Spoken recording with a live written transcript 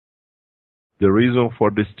The reason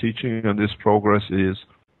for this teaching and this progress is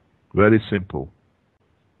very simple.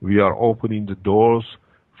 We are opening the doors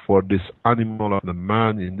for this animal of the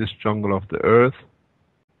man in this jungle of the earth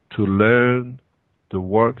to learn the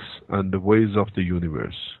works and the ways of the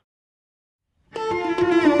universe.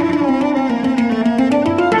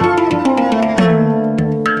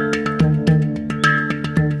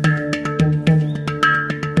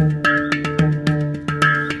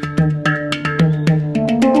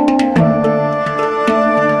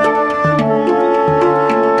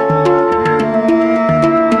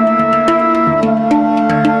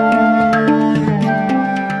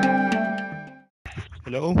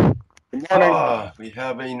 Hello? Ah, we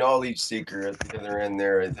have a knowledge seeker at the other end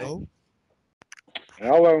there, I think.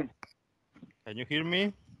 Hello. Can you hear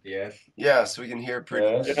me? Yes. Yes, we can hear pretty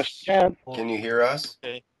good. Yes, can. Can you hear us?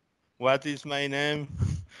 Okay. What is my name?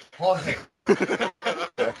 Jorge. You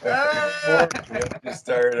have to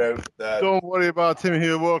start out with that. Don't worry about him.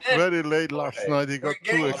 He worked very late last night. He got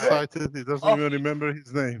too excited. He doesn't even remember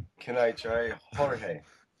his name. Can I try Jorge?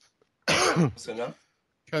 That's enough?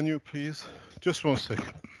 Can you please? Just 1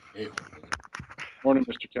 second. Morning,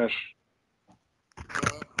 Mr. Keshe.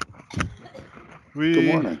 Good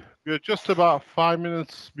morning. We're just about 5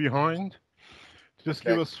 minutes behind. Just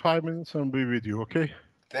give us 5 minutes and we'll be with you, okay?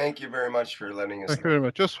 Thank you very much for letting us know. Thank you very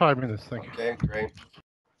much. Just 5 minutes, thank you. Okay, great.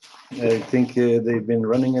 I think they've been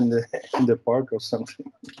running in the park or something.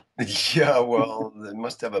 Yeah, well, they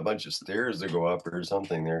must have a bunch of stairs to go up or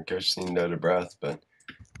something there. Keshe seemed out of breath, but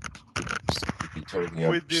totally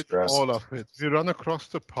we did all of it. We ran across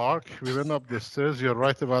the park, we went up the stairs. You're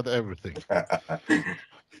right about everything.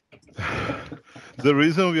 The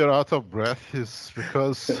reason we are out of breath is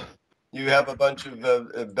because... You have a bunch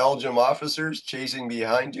of Belgium officers chasing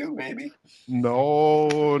behind you, maybe?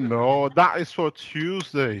 No, that is for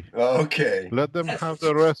Tuesday. Okay. Let them have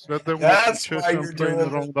the rest. Let them That's why you're doing the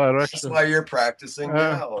wrong direction. That's why you're practicing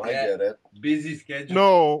now. I get it. Busy schedule.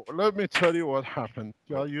 No, let me tell you what happened.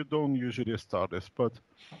 Well, you don't usually start this, but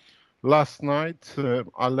last night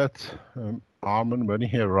I let Armin, when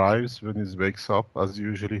he arrives, when he wakes up, as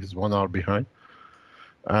usually he's 1 hour behind,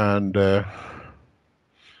 and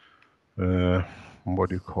what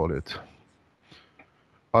do you call it?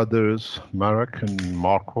 Others, Marek and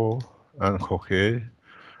Marko and Jorge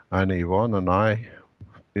and Ivan and I,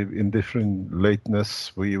 in different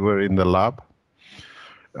lateness, we were in the lab.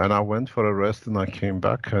 And I went for a rest and I came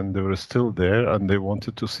back and they were still there and they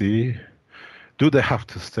wanted to see, do they have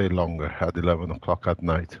to stay longer at 11 o'clock at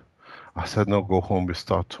night? I said, no, go home, we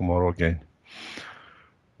start tomorrow again.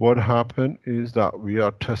 What happened is that we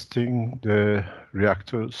are testing the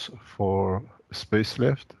reactors for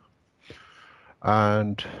spacelift,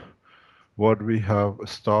 and what we have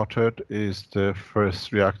started is the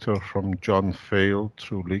first reactor from John failed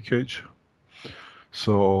through leakage.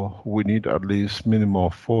 So we need at least minimum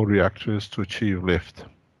of 4 reactors to achieve lift.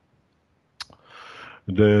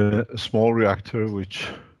 The small reactor which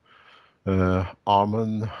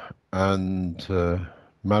Armin and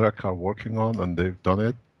Marek are working on, and they've done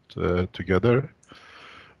it together.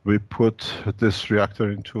 We put this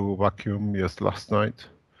reactor into vacuum last night,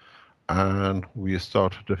 and we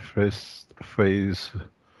started the first phase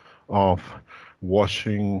of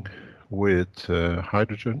washing with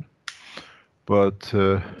hydrogen. But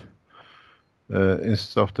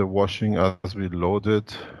instead of the washing as we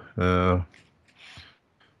loaded, I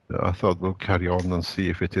thought we'll carry on and see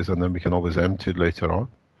if it is, and then we can always empty it later on.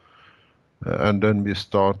 And then we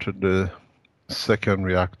started the second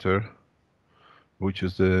reactor, which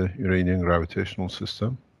is the uranium gravitational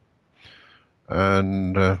system.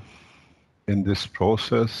 And in this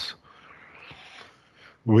process,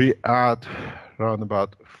 we add around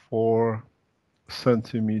about 4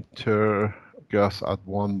 centimeter gas at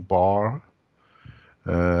 1 bar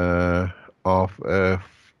of a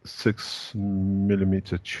 6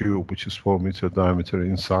 millimeter tube, which is 4 meter diameter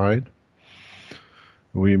inside.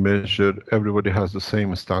 We measured, everybody has the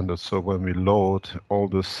same standard, so when we load, all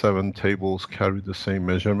the 7 tables carry the same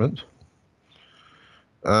measurement.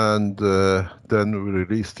 And then we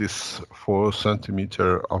release this 4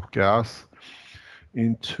 centimeter of gas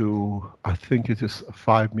into, I think it is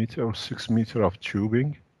 5 meter or 6 meter of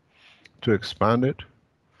tubing to expand it.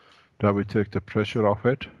 Then we take the pressure off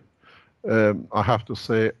it. I have to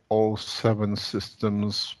say all 7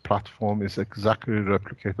 systems platform is exactly a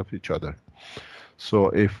replicate of each other. So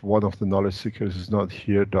if one of the knowledge seekers is not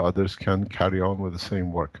here, the others can carry on with the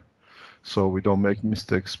same work. So we don't make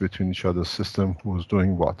mistakes between each other's system, who's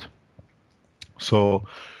doing what. So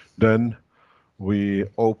then we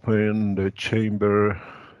open the chamber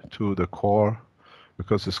to the core,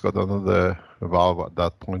 because it's got another valve at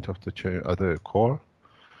that point of the at the core,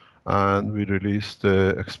 and we release the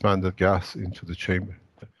expanded gas into the chamber.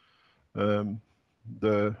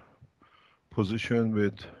 The position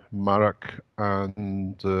with Marak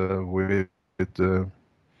and with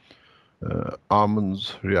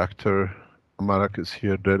Armand's reactor, Marak is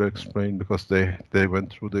here, they'll explain, because they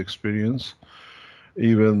went through the experience,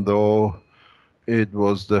 even though it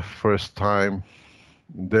was the first time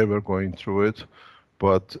they were going through it.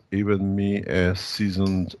 But even me, a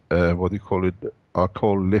seasoned, what do you call it, I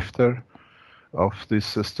call lifter of these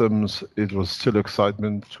systems, it was still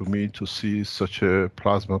excitement to me to see such a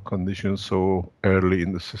plasma condition so early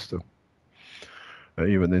in the system,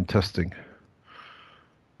 even in testing.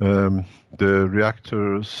 The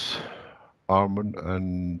reactors Armand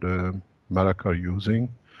and Marak are using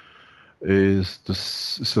is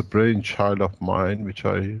a brainchild of mine, which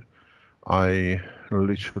I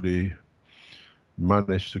literally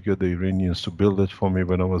managed to get the Iranians to build it for me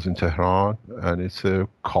when I was in Tehran, and it's a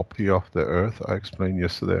copy of the Earth. I explained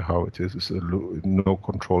yesterday how it is. It's no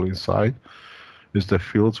control inside. It's the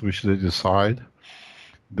fields which they decide.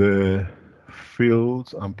 The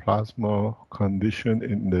fields and plasma condition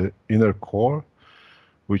in the inner core,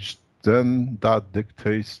 which then that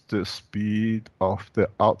dictates the speed of the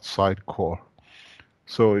outside core.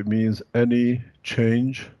 So it means any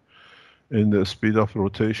change in the speed of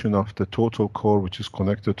rotation of the total core, which is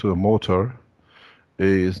connected to the motor,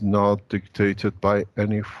 is not dictated by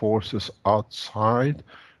any forces outside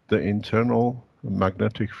the internal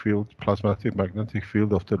magnetic field, plasmatic magnetic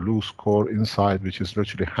field of the loose core inside, which is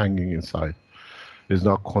literally hanging inside. It's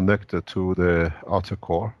not connected to the outer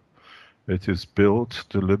core. It is built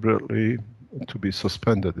deliberately to be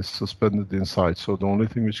suspended. It's suspended inside. So the only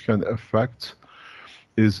thing which can affect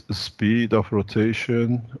is the speed of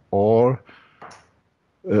rotation, or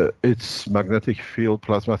its magnetic field,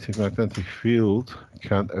 plasmatic magnetic field,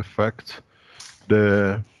 can affect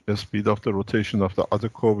the speed of the rotation of the other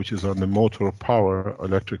core, which is on the motor power,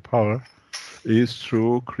 electric power, is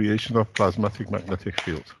through creation of plasmatic magnetic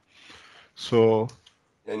field. So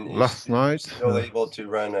last night, still able to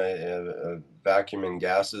run a vacuum and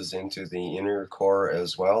gases into the inner core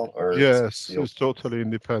as well, or yes, it's totally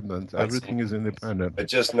independent. I Everything see. is independent. But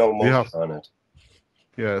just no motor on it.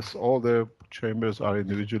 Yes, all the chambers are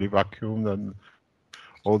individually vacuumed, and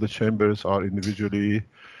all the chambers are individually,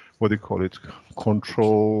 what do you call it,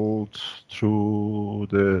 controlled through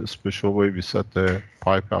the special way we set the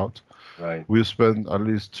pipe out. Right. We spent at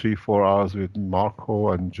least 3-4 hours with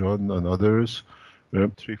Marko and John and others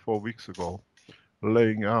 3-4 weeks ago,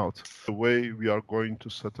 laying out the way we are going to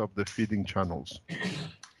set up the feeding channels.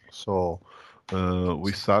 So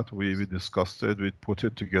we sat, we discussed it, we put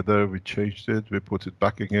it together, we changed it, we put it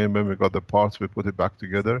back again. When we got the parts, we put it back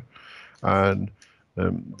together. And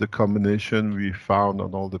the combination we found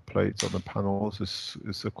on all the plates, on the panels,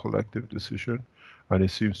 is a collective decision. And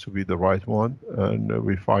it seems to be the right one. And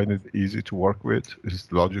we find it easy to work with. It's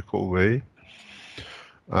the logical way.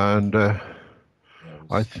 And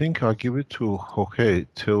I think I'll give it to Jorge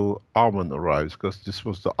till Armand arrives, because this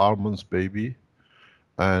was the Armand's baby.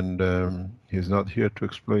 And he's not here to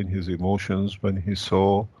explain his emotions when he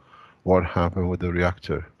saw what happened with the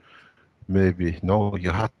reactor. Maybe, no,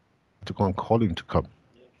 you had to go and call him to come.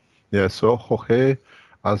 Yeah, so Jorge,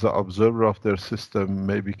 as an observer of their system,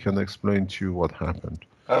 maybe can explain to you what happened.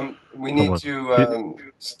 We need to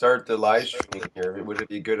start the live stream here. Would it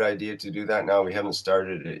be a good idea to do that now? We haven't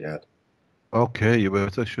started it yet. Okay, you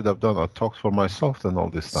better should have done. I talked for myself then all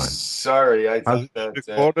this time. Sorry, I thought that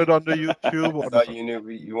recorded on the YouTube. I thought you knew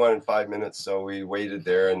you wanted 5 minutes, so we waited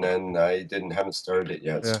there, and then I haven't started it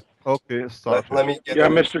yet. Yeah. Okay, start. Let me get. Yeah,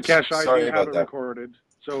 Mr. Keshe, I Sorry do have about it that. recorded,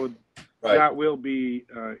 so Right. that will be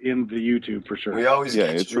in the YouTube for sure. We always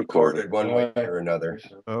get it's recorded one way or another.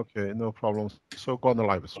 Okay, no problem. So go on the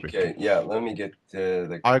live stream. Okay, yeah, let me get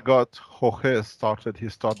the. I got Jorge started. He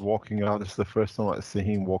started walking out. It's the first time I see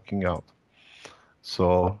him walking out.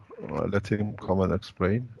 So let him come and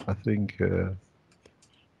explain. I think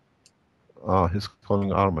he's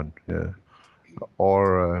calling Armand. Yeah,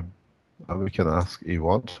 or we can ask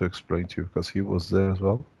Ivan to explain to you, because he was there as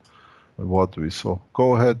well. What we saw.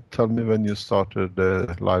 Go ahead. Tell me when you started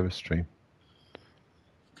the live stream.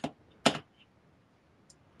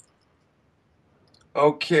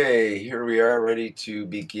 Okay, here we are ready to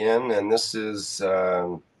begin, and this is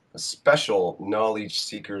a special Knowledge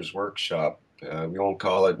Seekers Workshop. We won't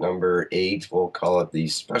call it number 8, we'll call it the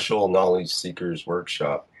Special Knowledge Seekers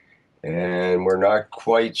Workshop. And we're not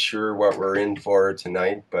quite sure what we're in for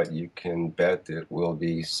tonight, but you can bet it will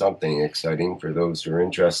be something exciting for those who are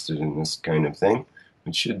interested in this kind of thing.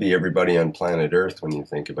 It should be everybody on planet Earth when you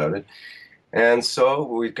think about it. And so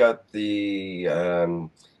we've got the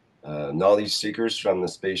knowledge seekers from the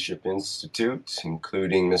Spaceship Institute,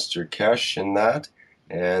 including Mr. Keshe and that.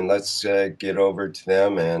 And let's get over to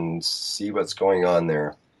them and see what's going on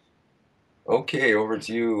there. Okay, over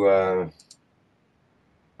to you.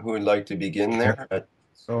 Who would like to begin there?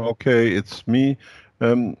 Okay, it's me.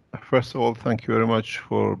 First of all, thank you very much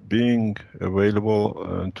for being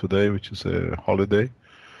available today, which is a holiday.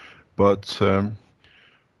 But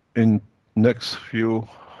in next few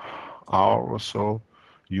hours or so,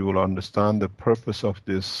 you will understand the purpose of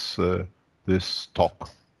this this talk.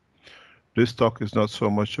 This talk is not so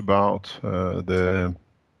much about the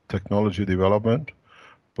technology development,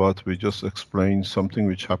 but we just explained something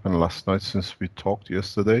which happened last night since we talked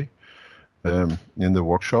yesterday in the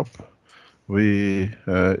workshop.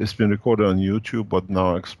 It's been recorded on YouTube, but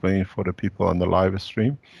now explain for the people on the live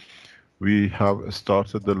stream. We have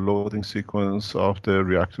started the loading sequence of the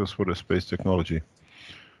reactors for the space technology.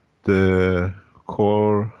 The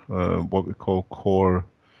core, what we call core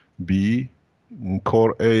B,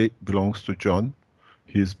 core A belongs to John.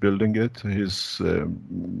 He's building it. His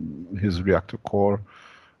reactor core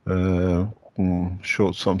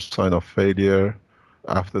showed some sign of failure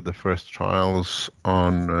after the first trials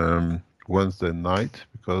on Wednesday night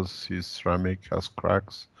because his ceramic has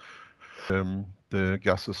cracks. The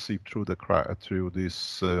gases seep through the crack through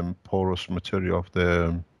this porous material of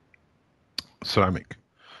the ceramic.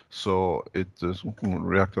 So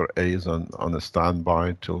reactor A is on a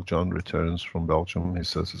standby till John returns from Belgium. He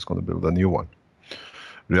says he's going to build a new one.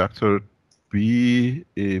 Reactor B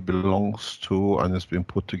belongs to and has been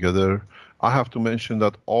put together. I have to mention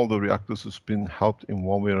that all the reactors has been helped in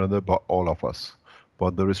one way or another by all of us.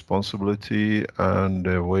 But the responsibility and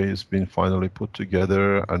the way it's been finally put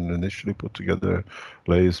together and initially put together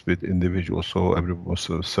lays with individuals. So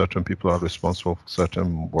certain people are responsible for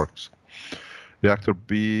certain works. Reactor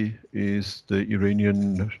B is the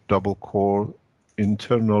Iranian double core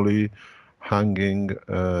internally hanging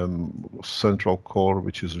central core,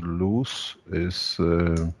 which is loose, is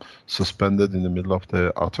suspended in the middle of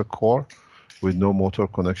the outer core with no motor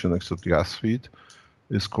connection except gas feed.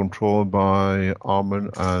 Is controlled by Armin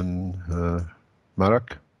and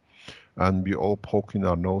Marek, and we all poking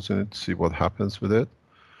our nose in it to see what happens with it.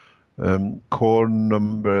 Core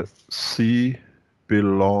number C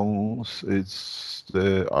belongs, it's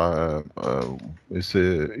the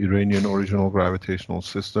Iranian original gravitational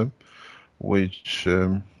system, which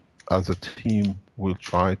as a team we'll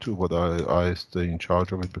try to, but I stay in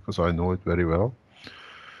charge of it because I know it very well.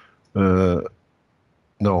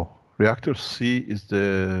 No, reactor C is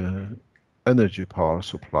the energy power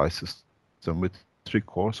supply system with 3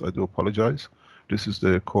 cores. I do apologize. This is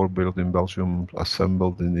the core built in Belgium,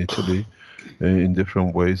 assembled in Italy in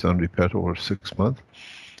different ways and repaired over 6 months.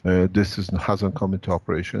 This hasn't come into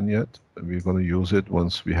operation yet. We're going to use it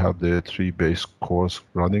once we have the 3 base cores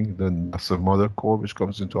running. Then that's the mother core which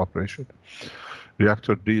comes into operation.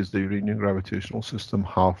 Reactor D is the Iranian gravitational system,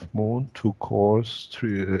 half moon, 2 cores,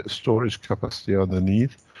 3 storage capacity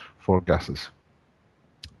underneath for gases.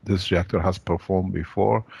 This reactor has performed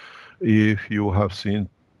before. If you have seen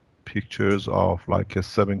pictures of like a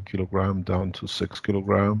 7 kilogram down to 6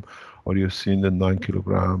 kilogram, or you've seen the 9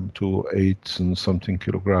 kilogram to 8 and something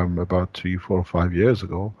kilogram about 3, 4, 5 years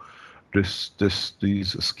ago,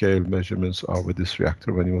 these scale measurements are with this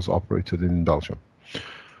reactor when it was operated in Belgium.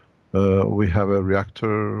 We have a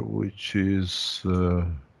reactor which is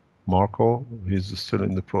Marko. He's still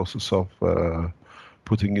in the process of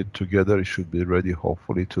putting it together. It should be ready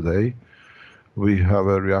hopefully today. We have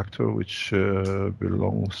a reactor which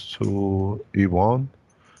belongs to Ivan.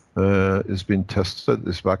 It's been tested,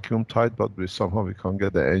 it's vacuum tight, but somehow we can't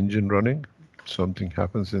get the engine running. Something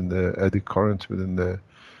happens in the eddy current within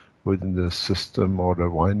the system or the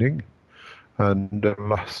winding. And the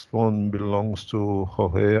last one belongs to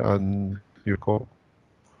Jorge and Yukako.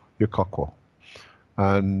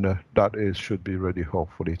 And that should be ready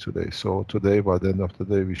hopefully today. So today, by the end of the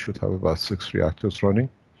day, we should have about 6 reactors running.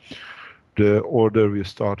 The order we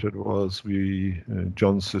started was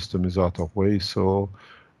John's system is out of way, so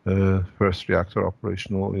first reactor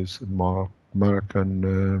operational is Marek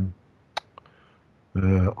and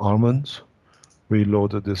Armand's. We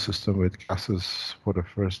loaded the system with gases for the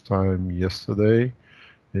first time yesterday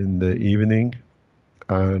in the evening,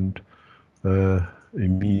 and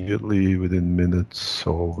immediately within minutes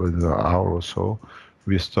or within an hour or so,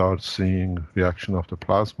 we start seeing reaction of the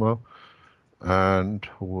plasma, and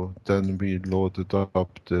then we loaded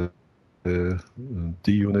up the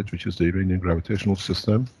D unit, which is the Iranian gravitational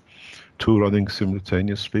system, 2 running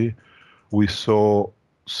simultaneously. We saw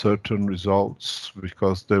certain results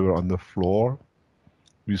because they were on the floor.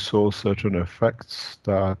 We saw certain effects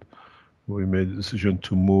that we made a decision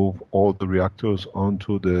to move all the reactors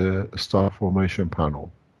onto the star formation panel,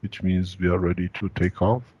 which means we are ready to take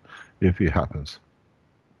off if it happens.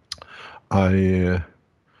 As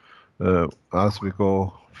we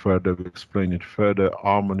go further, we explain it further.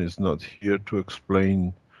 Armin is not here to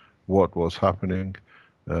explain what was happening.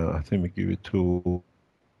 I think we give it to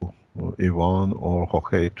Ivan or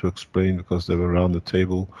Jorge to explain, because they were around the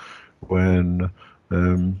table when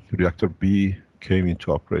reactor B came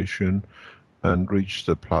into operation and reached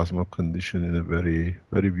the plasma condition in a very,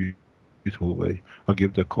 very beautiful way. I'll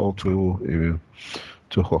give the call to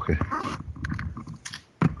Jorge.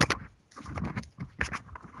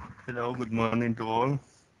 Hello, good morning to all.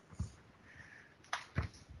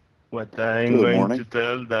 What I'm going to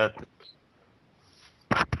tell that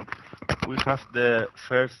we have the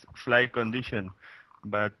first flight condition,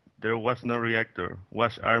 but there was no reactor. It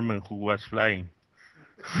was Armin who was flying.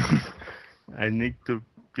 I need to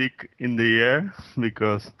peek in the air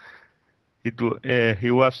because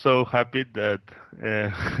he was so happy that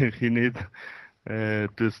he need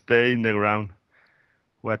to stay in the ground.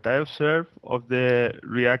 What I observed of the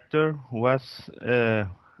reactor was a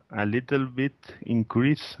little bit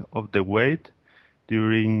increase of the weight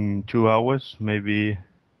during 2 hours, maybe.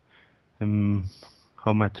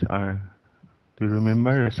 How much are? Do you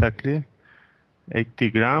remember exactly?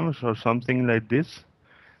 80 grams or something like this.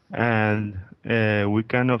 And we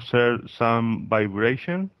can observe some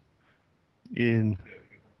vibration in.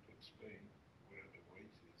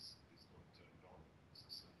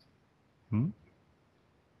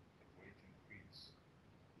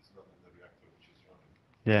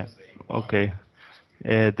 Yeah, okay.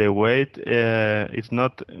 The weight is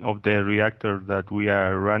not of the reactor that we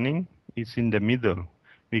are running, it's in the middle,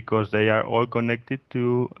 because they are all connected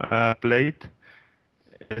to a plate.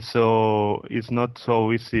 So it's not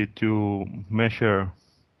so easy to measure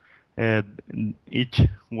each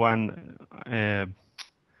one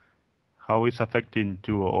how it's affecting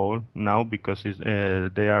to all now, because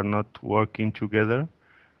they are not working together.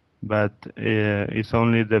 But it's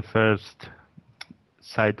only the first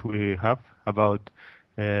sight we have about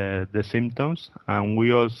the symptoms, and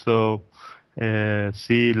we also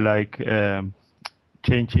see like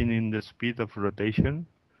changing in the speed of rotation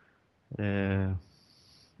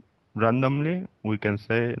randomly, we can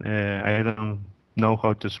say. I don't know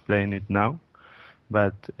how to explain it now,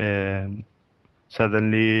 but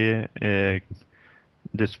suddenly the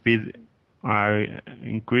speed are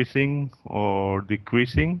increasing or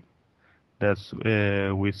decreasing. That's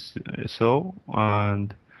we saw,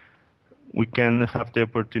 and we can have the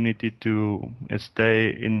opportunity to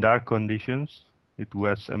stay in dark conditions. It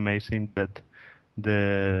was amazing that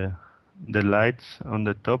the lights on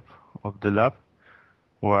the top of the lab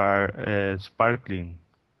were sparkling.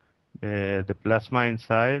 The plasma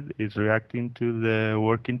inside is reacting to the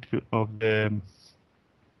working of the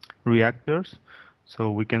reactors, so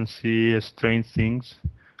we can see strange things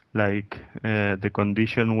like the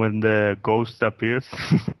condition when the ghost appears.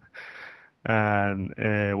 And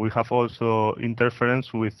we have also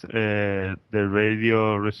interference with the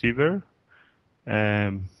radio receiver.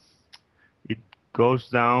 It goes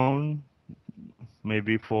down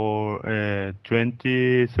maybe for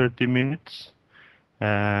 20-30 minutes,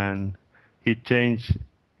 and it changed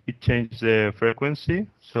the frequency,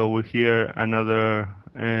 so we hear another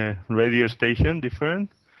radio station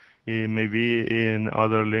different, maybe in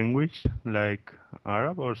other language like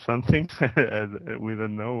Arab or something. We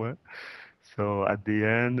don't know. So at the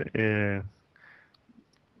end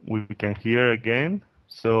we can hear again.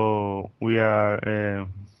 So we are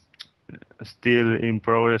still in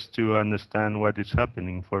progress to understand what is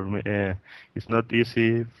happening. For me, it's not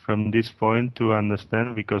easy from this point to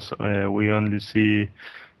understand, because we only see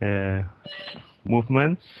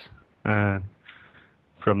movements, and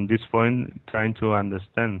from this point trying to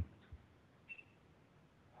understand.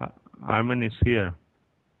 Armin is here.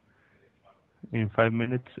 In 5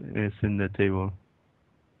 minutes is in the table.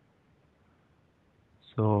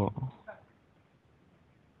 So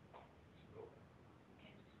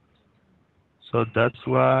that's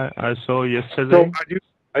why I saw yesterday. So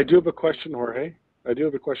I do have a question, Jorge.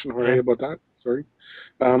 Yeah. About that. Sorry.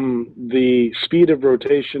 The speed of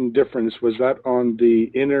rotation difference, was that on the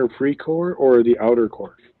inner free core or the outer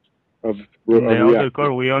core? In the outer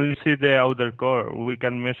core, we only see the outer core. We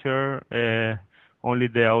can measure only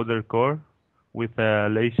the outer core with a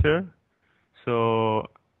laser. So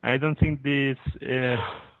I don't think this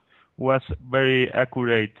was very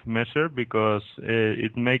accurate measure, because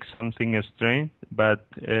it makes something strange. But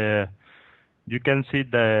you can see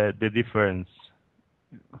the difference.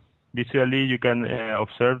 Visually, you can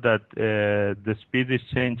observe that the speed is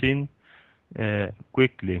changing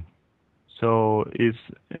quickly. So it's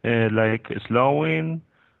like slowing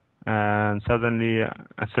and suddenly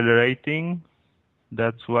accelerating.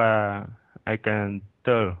 That's what I can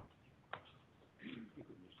tell.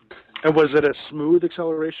 And was it a smooth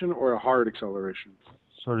acceleration or a hard acceleration?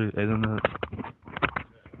 Sorry, I don't know.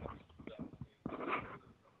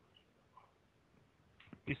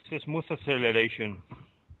 It's a smooth acceleration.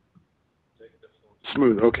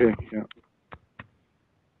 Smooth, okay, yeah.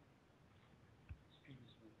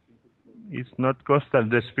 It's not constant,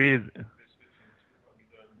 the speed.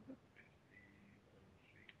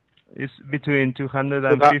 It's between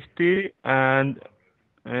 250 and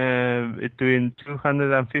between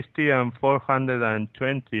 250 and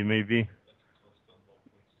 420 maybe.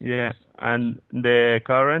 Yeah, and the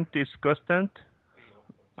current is constant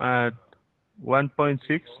at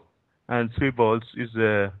 1.6 and 3 volts is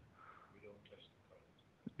the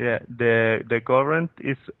the current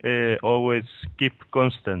is always keep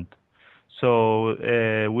constant. So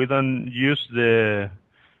we don't use the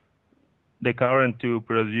current to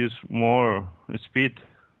produce more speed.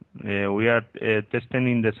 We are testing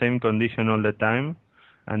in the same condition all the time,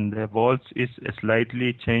 and the volts is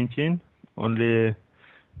slightly changing, only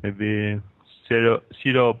maybe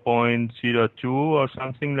 0.02 or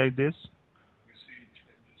something like this.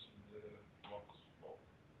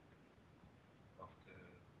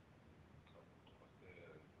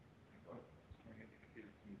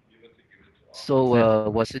 So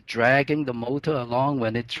was it dragging the motor along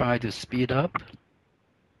when it tried to speed up?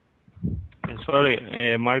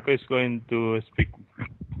 Sorry, Marko is going to speak.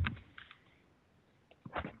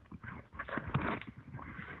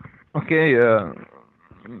 Okay,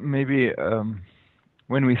 maybe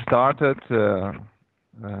when we started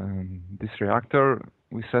this reactor,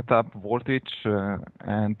 we set up voltage,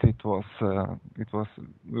 and it was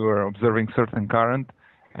we were observing certain current,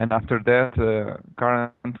 and after that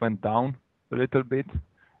current went down a little bit,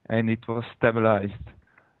 and it was stabilized,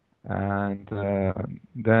 and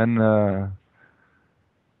then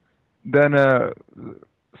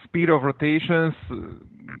speed of rotations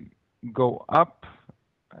go up,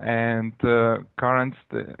 and current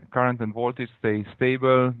and voltage stay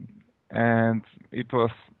stable, and it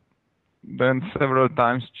was then several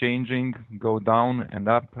times changing, go down and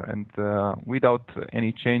up, and without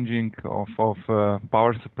any changing of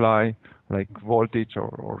power supply like voltage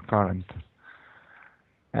or current.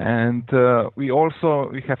 And we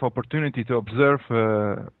have opportunity to observe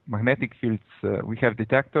magnetic fields. We have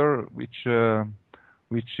detector which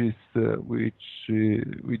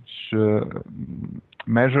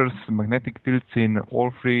measures magnetic fields in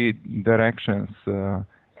all three directions,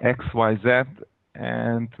 X, Y, Z,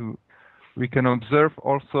 and we can observe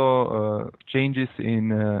also changes in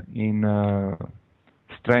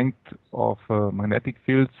strength of magnetic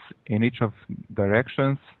fields in each of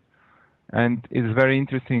directions, and it's very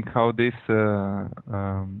interesting how this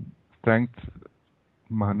strength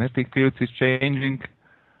magnetic fields is changing,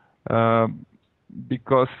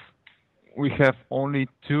 because we have only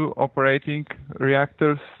two operating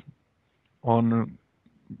reactors.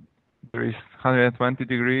 There is 120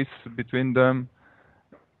 degrees between them,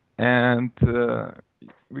 and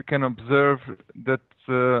we can observe that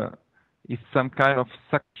it's some kind of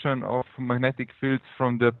suction of magnetic fields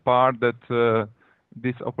from the part that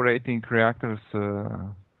these operating reactors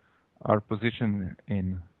are positioned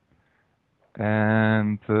in,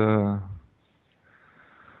 and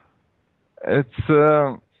it's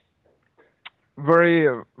a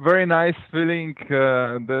very nice feeling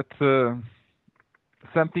that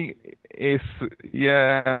something is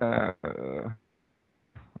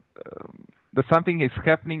that something is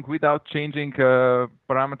happening without changing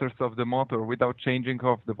parameters of the motor, without changing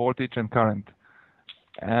of the voltage and current,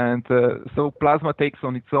 and so plasma takes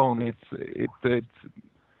on its own its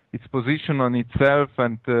position on itself,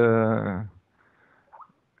 and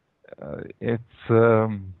it's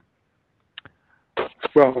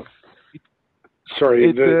well, sorry,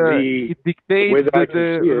 it dictates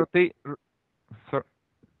the rotate. Sorry.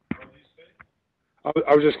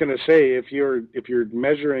 I was just going to say, if you're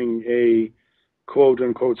measuring a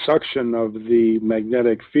quote-unquote suction of the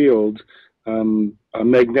magnetic field, a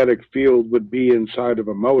magnetic field would be inside of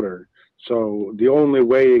a motor. So the only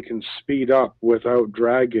way it can speed up without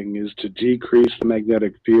dragging is to decrease the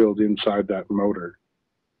magnetic field inside that motor.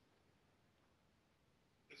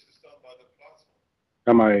 This is done by the plasma.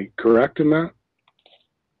 Am I correct in that?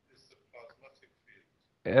 It's the plasmatic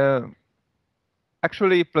field.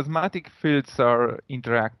 Actually, plasmatic fields are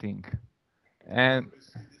interacting, and We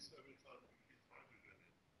see this every time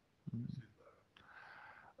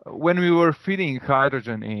when we were feeding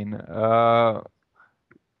hydrogen in,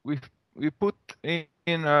 we put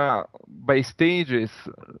in by stages.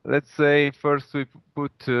 Let's say first we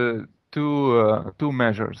put two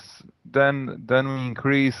measures, then we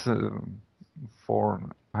increase for,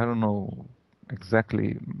 I don't know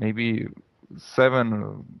exactly, maybe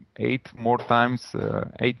 7, 8 more times,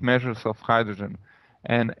 8 measures of hydrogen.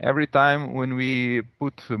 And every time when we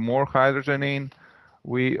put more hydrogen in,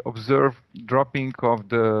 we observe dropping of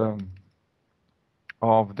the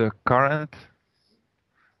current.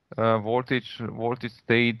 Voltage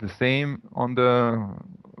stayed the same on the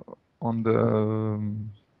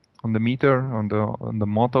meter, on the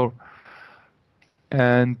motor,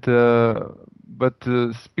 and but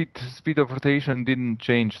speed of rotation didn't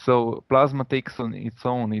change. So plasma takes on its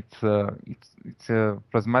own. It's a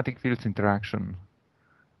plasmatic fields interaction.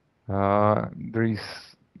 There is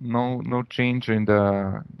no change in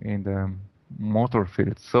the motor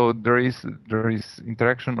fields. So there is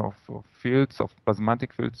interaction of fields, of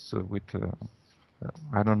plasmatic fields with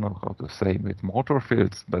I don't know how to say, with motor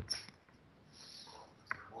fields, but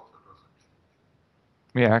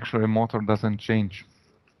yeah, actually motor doesn't change.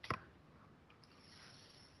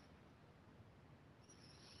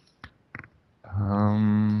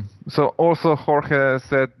 So also Jorge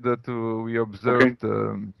said that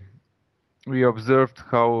we observed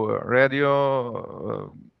how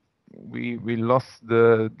radio we lost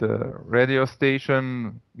the radio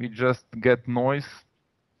station. We just get noise,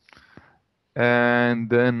 and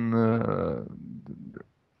then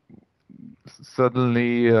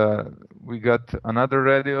suddenly we got another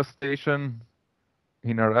radio station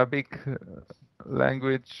in Arabic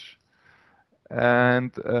language.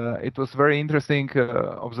 And it was very interesting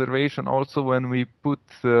observation also when we put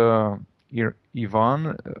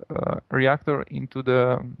Ivan reactor into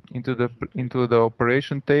the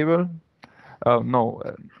operation table. Into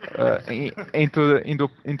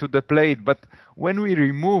the plate. But when we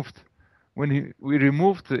removed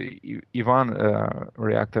the Ivan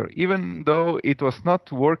reactor, even though it was not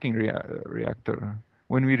working reactor,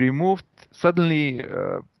 when we removed, suddenly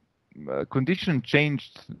condition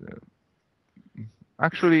changed.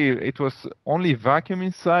 Actually, it was only vacuum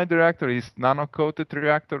inside the reactor. It's nano-coated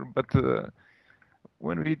reactor, but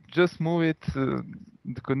when we just move it,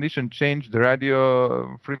 the condition changed, the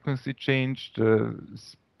radio frequency changed, the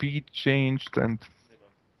speed changed, and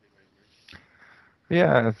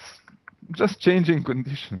yeah, it's just changing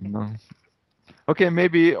condition. No? Okay,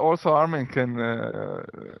 maybe also Armin can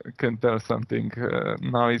tell something.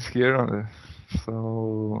 Now he's here,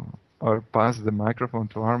 so I'll pass the microphone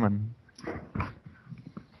to Armin.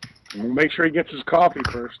 We'll make sure he gets his coffee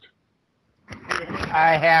first.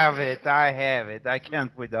 I have it. I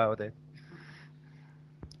can't without it.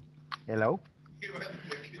 Hello?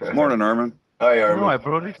 Morning, Armin. Hi, Armin. No, I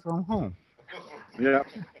brought it from home. Yeah.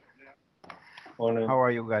 How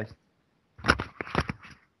are you guys?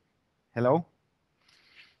 Hello?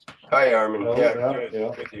 Hi, Armin. Yeah,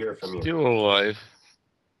 good to hear from you. Still alive.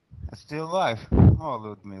 Still alive? Oh,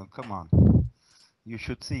 Ludmil, come on. You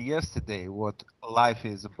should see yesterday what life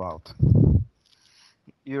is about.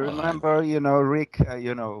 You remember, Rick,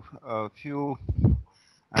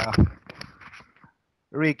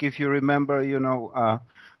 Rick, if you remember,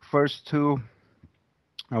 first two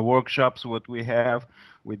workshops what we have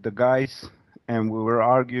with the guys, and we were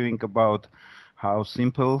arguing about how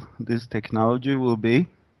simple this technology will be.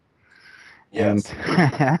 Yes.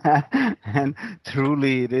 And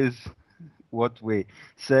truly it is what we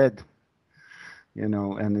said.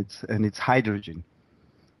 And it's hydrogen.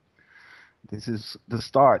 This is the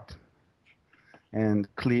start.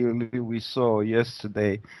 And clearly we saw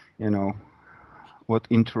yesterday, what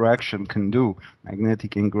interaction can do,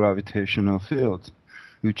 magnetic and gravitational fields.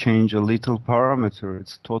 You change a little parameter,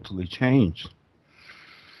 it's totally changed.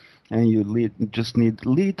 And you just need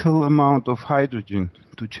little amount of hydrogen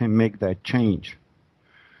to make that change.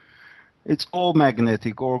 It's all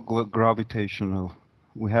magnetic or gravitational.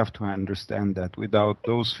 We have to understand that without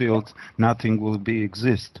those fields, nothing will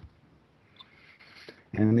exist.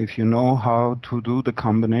 And if you know how to do the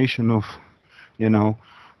combination of,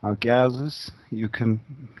 gases, you can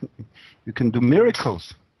do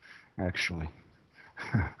miracles, actually.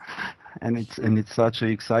 and it's such an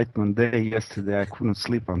excitement day. Yesterday I couldn't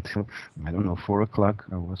sleep until, I don't know, 4 o'clock.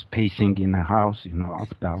 I was pacing in the house,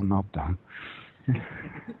 up, down, up, down.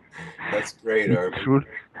 That's great, Armin.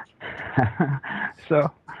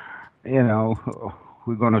 So,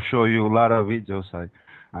 we're going to show you a lot of videos.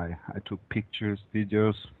 I took pictures,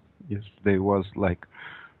 videos. Yesterday was like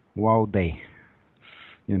wow day.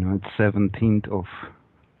 It's 17th of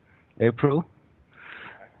April.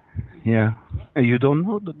 Yeah. You don't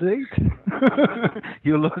know the date?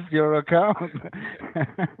 You lost your account.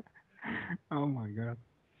 Oh my God.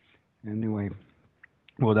 Anyway,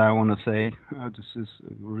 what I want to say, this is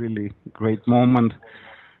a really great moment.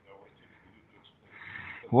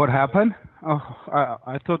 What happened? Oh,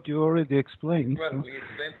 I thought you already explained. Well, we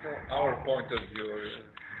explained from our point of view,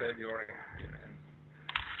 said your experience.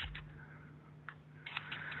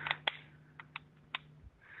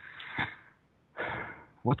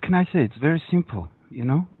 What can I say? It's very simple. You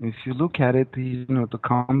know, if you look at it, you know, the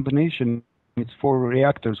combination, it's 4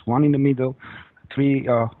 reactors, 1 in the middle, 3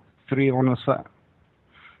 on the side.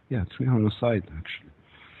 Yeah, 3 on the side actually.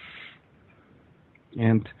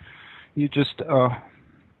 And you just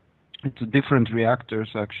it's different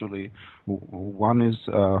reactors actually. One is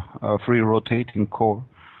a free rotating core,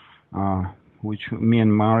 which me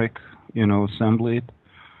and Marek, you know, assemble it,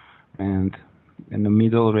 and in the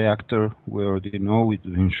middle reactor, we already know it's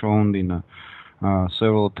been shown in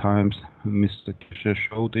several times. Mr. Keshe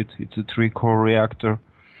showed it. It's a 3-core reactor,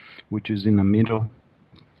 which is in the middle,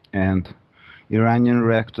 and Iranian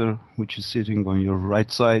reactor, which is sitting on your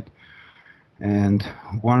right side, and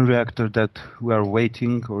one reactor that we are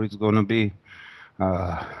waiting, or it's going to be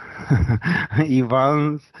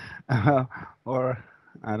Ivan's, or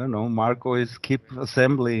I don't know. Marko is keep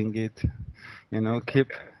assembling it, you know.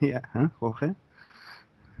 Keep, yeah, huh? Okay.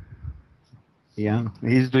 Yeah,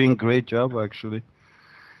 he's doing great job actually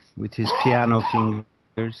with his piano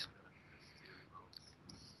fingers.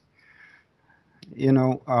 You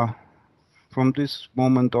know, from this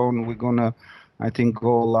moment on, we're gonna, I think,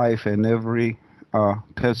 go live, and every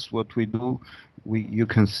test what we do, you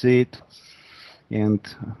can see it, and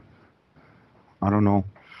I don't know,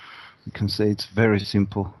 you can say it's very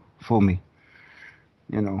simple for me.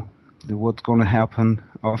 You know, what's gonna happen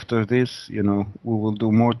after this? You know, we will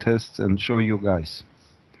do more tests and show you guys.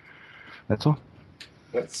 That's all.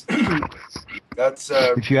 That's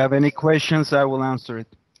If you have any questions, I will answer it.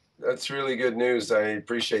 That's really good news. I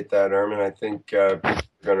appreciate that, Armin. I think people are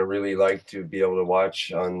going to really like to be able to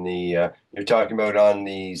watch on the, you're talking about on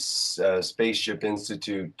the Spaceship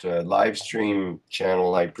Institute live stream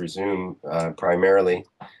channel, I presume, primarily.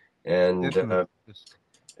 And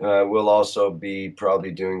we'll also be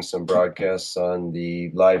probably doing some broadcasts on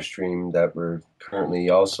the live stream that we're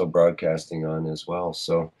currently also broadcasting on as well.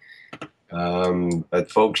 So, but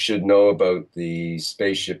folks should know about the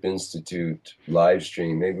Spaceship Institute live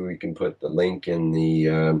stream. Maybe we can put the link in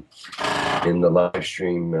the live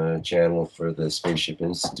stream channel for the Spaceship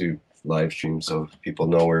Institute live stream, so people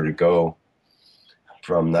know where to go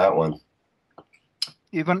from that one.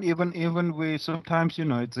 Even we sometimes, you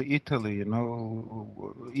know, it's Italy, you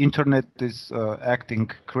know, internet is acting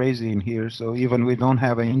crazy in here. So even we don't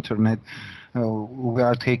have an internet, we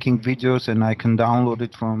are taking videos, and I can download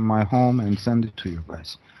it from my home and send it to you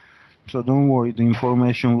guys. So don't worry, the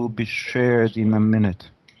information will be shared in a minute.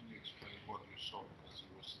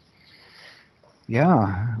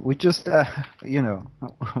 Yeah, we just, you know,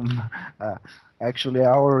 actually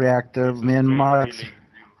our reactor, me and Mark,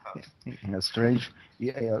 yeah, strange.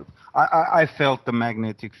 Yeah, I felt the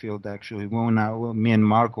magnetic field actually when me and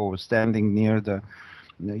Marko were standing near the,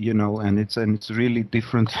 you know, and it's really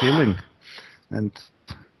different feeling, and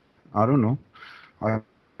I don't know, I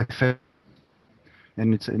felt,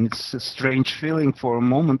 and it's a strange feeling for a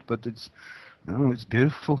moment, but it's, you know, it's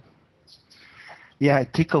beautiful. Yeah,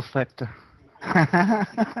 tickle factor.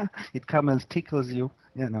 It comes and tickles you,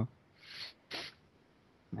 you know,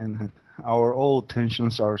 and our old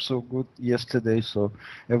tensions are so good yesterday, so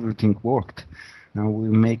everything worked. Now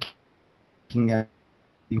we're making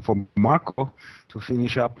for Marko to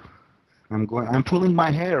finish up. I'm pulling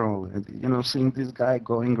my hair, you know, seeing this guy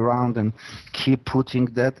going around and keep putting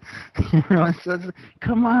that, you know, it says,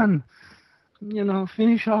 come on, you know,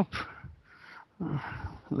 finish up.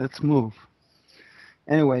 Let's move.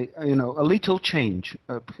 Anyway, you know, a little change,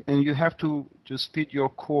 and you have to just feed your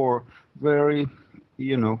core very,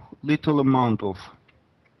 you know, little amount of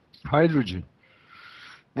hydrogen.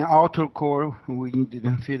 And outer core, we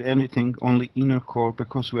didn't feed anything, only inner core,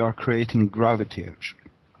 because we are creating gravity actually.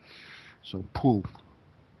 So pull.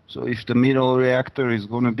 So if the middle reactor is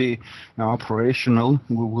going to be operational,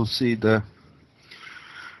 we will see the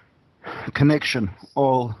connection,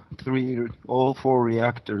 all 4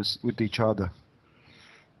 reactors with each other.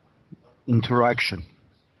 Interaction.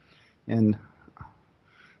 And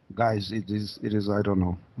guys, it is I don't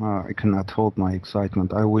know, I cannot hold my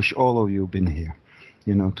excitement. I wish all of you been here,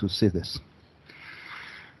 you know, to see this.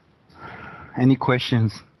 Any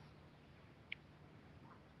questions?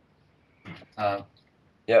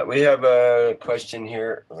 Yeah, we have a question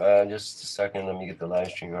here. Just a second, let me get the live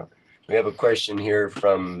stream up. We have a question here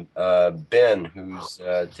from Ben, who's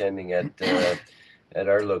attending at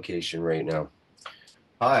our location right now.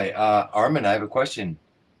 Hi, Armin, I have a question.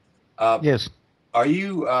 Yes. Are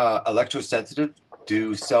you electrosensitive?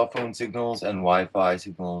 Do cell phone signals and Wi-Fi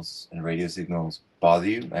signals and radio signals bother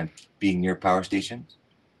you and being near power stations?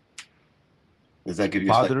 Does that give you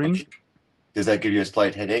Bothering? Does that give you a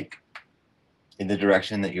slight headache in the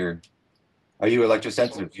direction that you're... Are you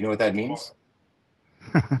electrosensitive? Do you know what that means?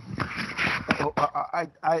 Oh,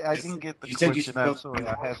 I didn't get the question. I'm sorry.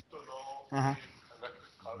 I have. Uh-huh.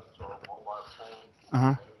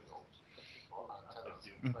 Uh-huh.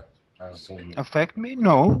 Affect me?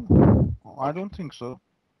 No, I don't think so.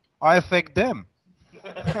 I affect them.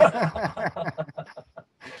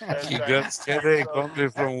 He gets headache only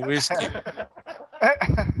from whiskey.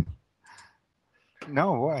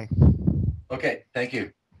 No, why? Okay, thank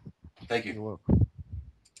you. Thank you. You're welcome.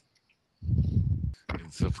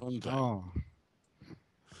 It's a fun time. Oh.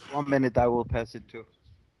 1 minute, I will pass it to.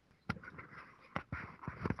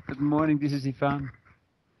 Good morning, this is Ivan.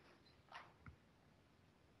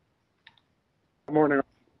 Good morning.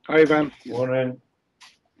 Hi, Ivan. Morning.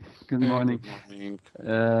 Good morning. Good morning.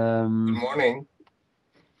 Good morning.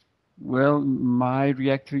 Well, my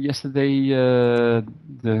reactor yesterday,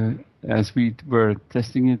 as we were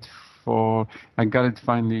testing it I got it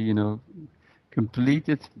finally,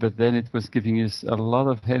 completed, but then it was giving us a lot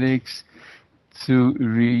of headaches to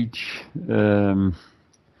reach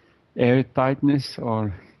air tightness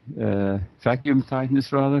or vacuum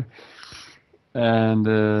tightness rather.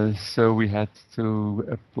 And so we had to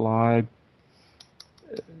apply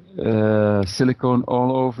silicone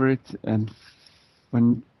all over it, and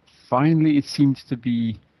when finally it seemed to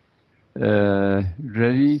be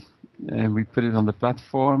ready, and we put it on the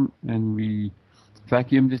platform and we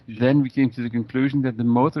vacuumed it, then we came to the conclusion that the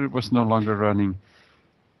motor was no longer running.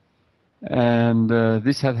 And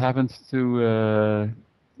this had happened to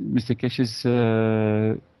Mr. Keshe's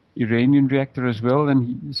Iranian reactor as well,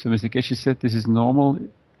 and so Mr. Keshe said this is normal,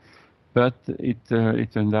 but it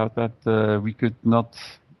turned out that we could not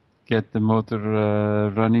get the motor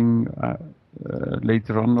running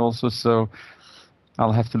later on also, so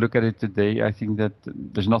I'll have to look at it today. I think that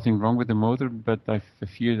there's nothing wrong with the motor, but I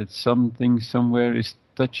fear that something somewhere is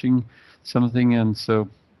touching something, and so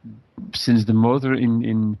since the motor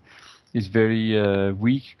is very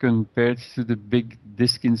weak compared to the big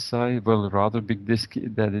disk inside, well, rather big disk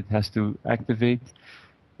that it has to activate.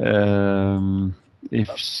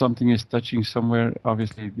 If something is touching somewhere,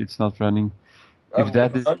 obviously it's not running. If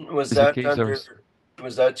that is the case,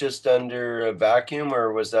 was that just under a vacuum,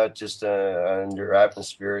 or was that just under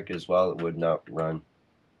atmospheric as well? It would not run.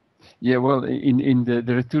 Yeah, well,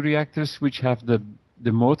 there are two reactors which have the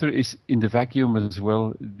motor is in the vacuum as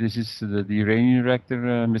well. This is the Iranian reactor,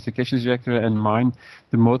 Mr. Keshe's reactor, and mine.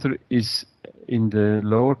 The motor is in the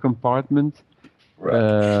lower compartment,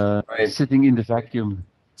 right. sitting in the vacuum.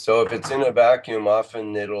 So if it's in a vacuum,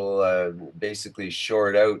 often it'll basically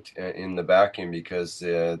short out in the vacuum because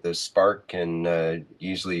the spark can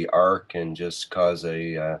easily arc and just cause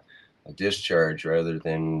a discharge rather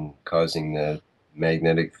than causing the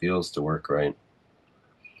magnetic fields to work right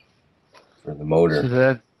for the motor.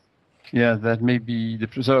 So that may be the.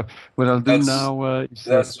 So what I'll do now is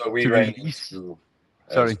that's what we ran release. into.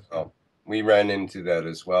 Sorry, well. We ran into that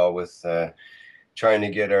as well with. Trying to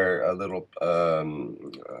get a little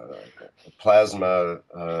plasma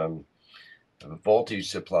voltage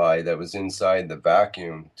supply that was inside the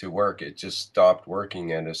vacuum to work. It just stopped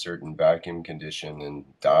working at a certain vacuum condition and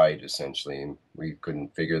died essentially. And we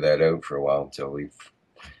couldn't figure that out for a while until we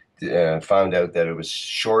found out that it was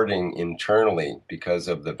shorting internally because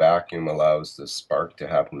of the vacuum allows the spark to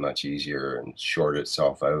happen much easier and short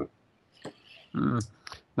itself out.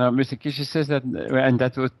 Now, Mr. Keshe says that, and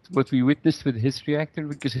that's what we witnessed with his reactor,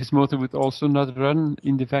 because his motor would also not run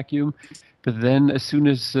in the vacuum. But then as soon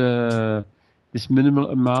as this minimal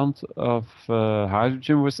amount of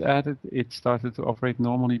hydrogen was added, it started to operate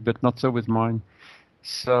normally, but not so with mine.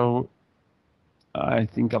 So I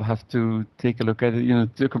think I'll have to take a look at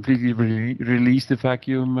it, to completely release the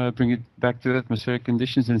vacuum, bring it back to atmospheric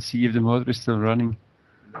conditions and see if the motor is still running.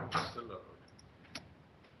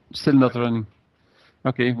 Still not running.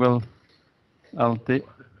 Okay, well, I'll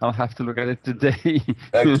have to look at it today.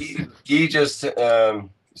 Guy just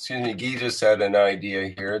had an idea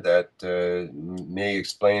here that may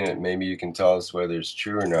explain it. Maybe you can tell us whether it's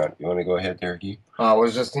true or not. You want to go ahead there, Guy? I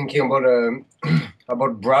was just thinking about How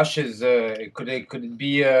about brushes? Could it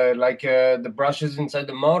be like the brushes inside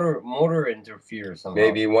the motor interfere somehow?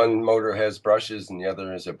 Maybe one motor has brushes and the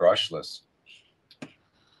other is a brushless.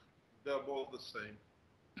 They're both the same.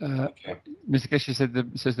 Okay. Mr. Keshe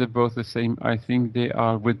says they're both the same. I think they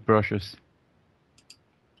are with brushes.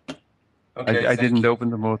 Okay, I didn't open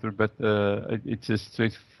the motor, but it's a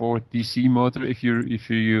straightforward DC motor. If you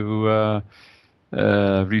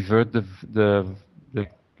revert the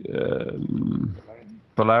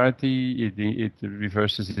polarity, it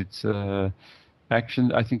reverses its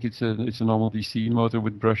action. I think it's a normal DC motor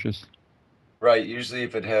with brushes. Right. Usually,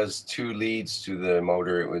 if it has two leads to the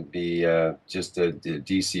motor, it would be just a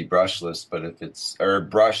DC brushless. But if it's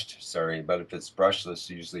brushed, sorry. But if it's brushless,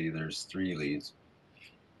 usually there's three leads.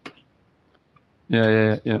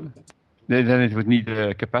 Yeah. Then it would need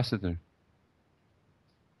a capacitor.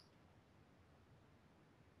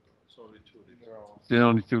 There are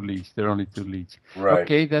only two leads. Right.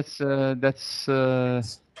 Okay, that's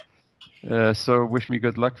so wish me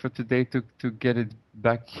good luck for today to get it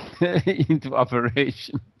back into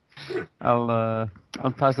operation. I'll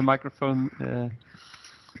pass the microphone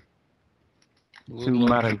Good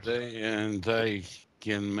luck today, and I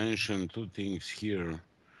can mention two things here.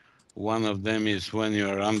 One of them is when you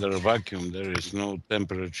are under vacuum, there is no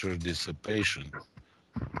temperature dissipation.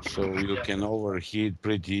 So you can overheat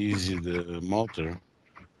pretty easy the motor.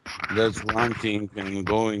 That's one thing. And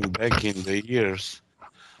going back in the years,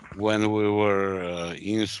 when we were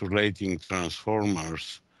insulating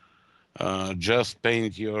transformers, just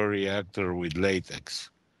paint your reactor with latex.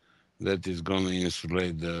 That is going to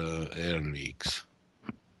insulate the air leaks.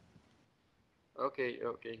 Okay.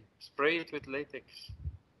 Spray it with latex.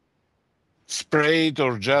 Spray it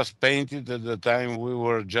or just paint it. At the time, we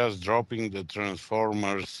were just dropping the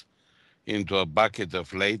transformers into a bucket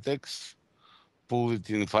of latex, pull it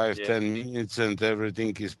in 5-10 minutes, and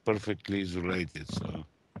everything is perfectly isolated. So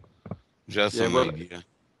just an idea.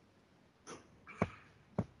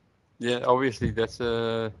 Yeah, obviously that's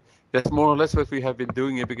more or less what we have been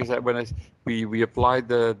doing it, because when we applied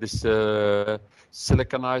this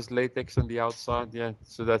siliconized latex on the outside,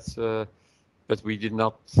 so that's but we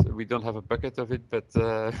don't have a bucket of it, but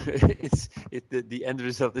the end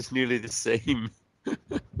result is nearly the same.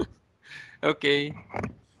 Okay,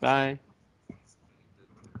 bye.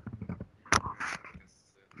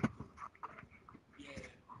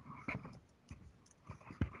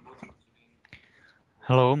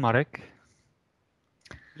 Hello, Marek.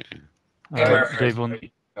 They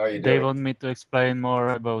want me to explain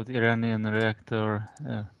more about Iranian reactor,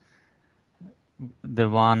 the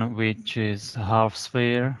one which is half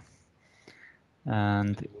sphere,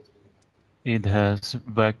 and it has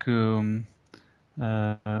vacuum.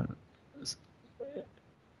 At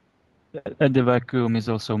the vacuum is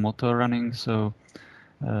also motor running, so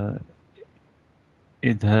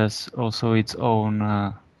it has also its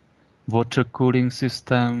own water cooling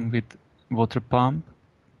system with water pump,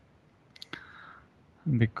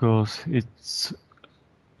 because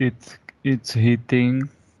it's heating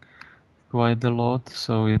quite a lot,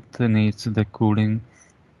 so it needs the cooling.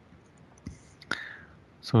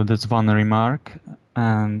 So that's one remark.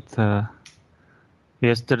 And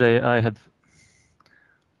yesterday I had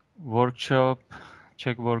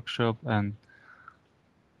Czech workshop, and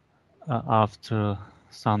after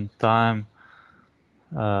some time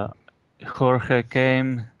Jorge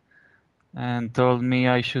came and told me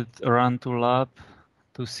I should run to lab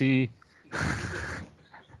to see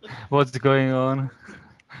what's going on.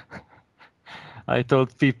 I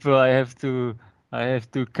told people I have to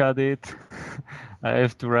cut it. I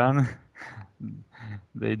have to run.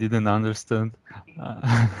 They didn't understand.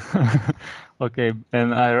 Okay,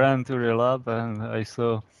 and I ran to the lab and I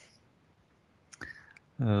saw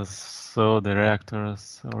the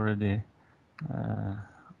reactors already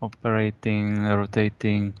operating,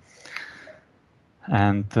 rotating,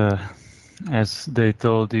 and as they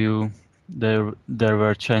told you, there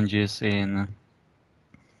were changes in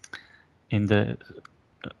the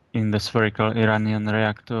spherical Iranian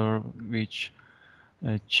reactor, which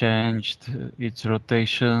changed its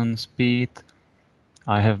rotation speed.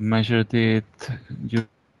 I have measured it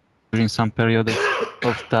during some period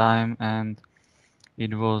of time, and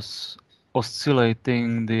it was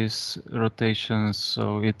oscillating these rotations,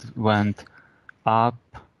 so it went up,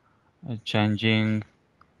 changing,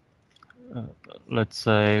 let's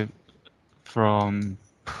say, from,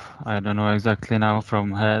 I don't know exactly now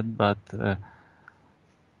from head, but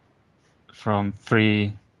from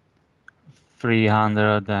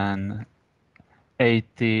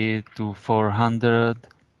 380 to 400,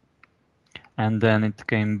 and then it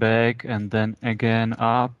came back, and then again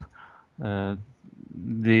up.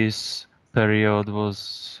 this period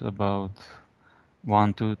was about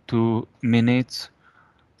 1 to 2 minutes,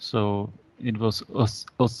 so it was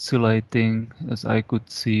oscillating as I could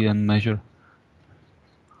see and measure.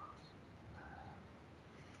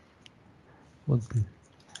 What's this?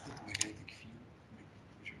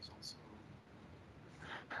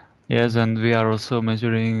 Yes, and we are also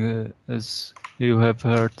measuring, as you have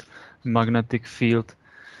heard, magnetic field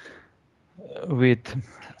with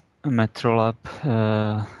Metrolab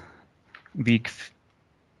weak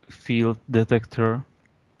field detector,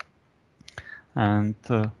 and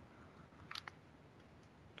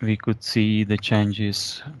we could see the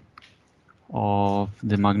changes of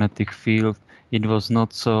the magnetic field. It was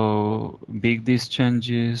not so big, these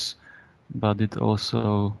changes, but it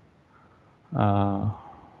also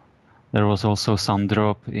there was also some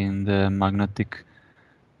drop in the magnetic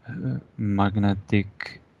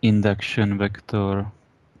induction vector,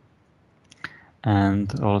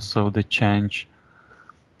 and also the change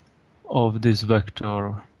of this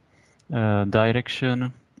vector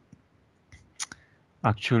direction.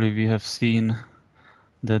 Actually, we have seen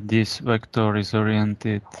that this vector is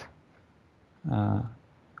oriented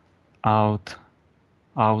out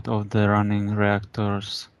of the running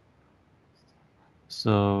reactors.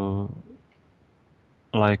 So,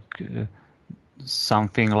 like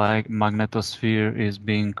something like magnetosphere is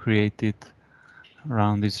being created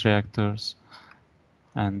around these reactors,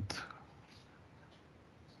 and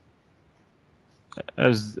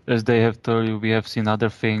as they have told you, we have seen other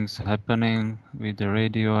things happening with the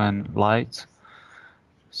radio and lights.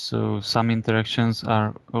 So some interactions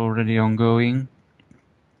are already ongoing,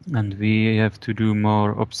 and we have to do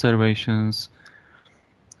more observations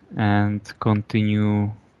and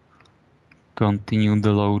continue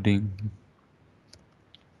the loading.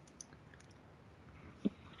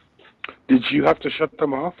 Did you have to shut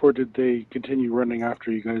them off, or did they continue running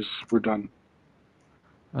after you guys were done?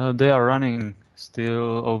 They are running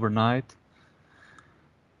still overnight.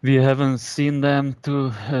 We haven't seen them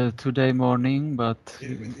today morning, but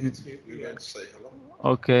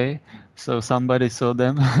okay. So somebody saw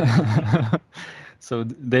them. So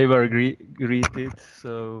they were greeted.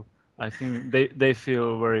 So I think they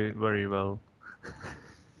feel very, very well.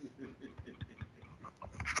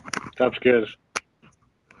 That's good.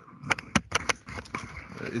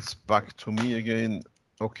 It's back to me again.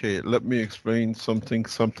 Okay, let me explain something.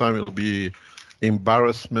 Sometime it'll be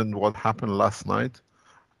embarrassment what happened last night,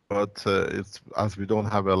 but it's as we don't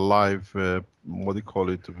have a live, what do you call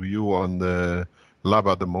it, view on the lab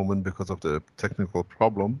at the moment because of the technical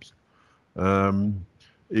problems.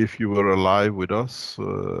 If you were alive with us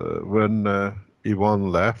when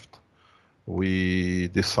Ivan left, we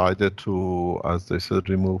decided to, as they said,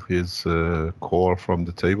 remove his core from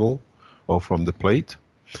the table or from the plate.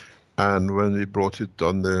 And when we brought it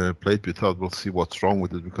on the plate, we thought we'll see what's wrong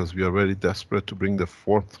with it, because we are very desperate to bring the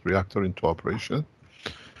 4th reactor into operation.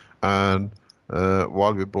 And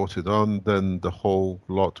while we brought it on, then the whole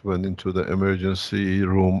lot went into the emergency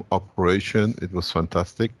room operation. It was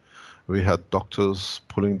fantastic. We had doctors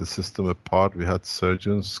pulling the system apart. We had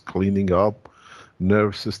surgeons cleaning up,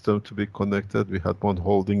 nerve system to be connected. We had one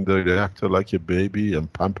holding the reactor like a baby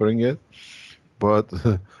and pampering it. But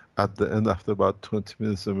at the end, after about 20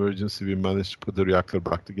 minutes emergency, we managed to put the reactor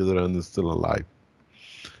back together and it's still alive.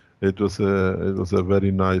 It was a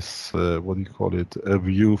very nice, what do you call it, a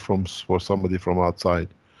view for somebody from outside.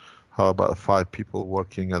 How about 5 people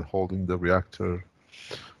working and holding the reactor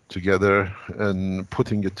together and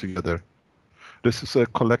putting it together. This is a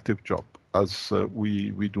collective job, as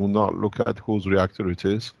we do not look at whose reactor it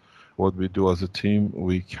is. What we do as a team,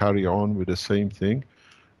 we carry on with the same thing.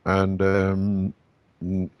 And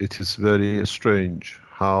it is very strange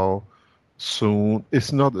how soon,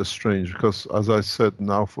 it's not as strange, because as I said,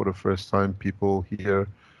 now for the first time people here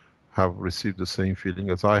have received the same feeling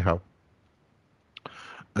as I have,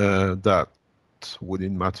 that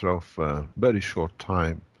within matter of very short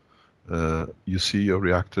time you see your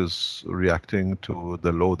reactors reacting to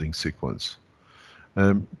the loading sequence.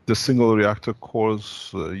 The single reactor cores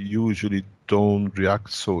usually don't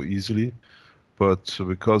react so easily, but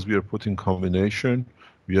because we are putting combination,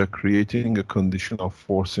 we are creating a condition of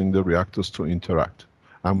forcing the reactors to interact.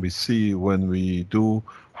 And we see when we do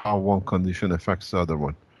how one condition affects the other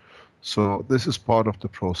one. So this is part of the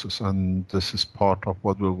process, and this is part of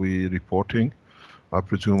what we'll be reporting, I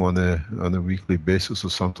presume on a weekly basis or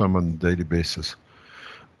sometime on a daily basis.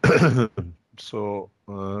 So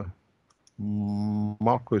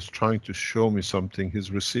Marko is trying to show me something. He's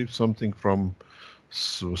received something from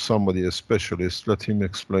somebody, a specialist. Let him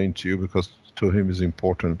explain to you, because to him is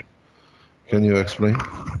important. Can you explain?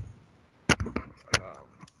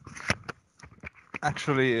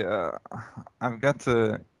 Actually, I've got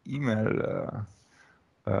an email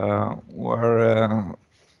where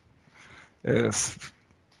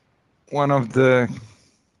one of the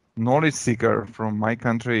knowledge seeker from my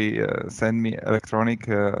country sent me electronic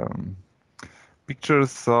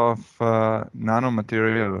pictures of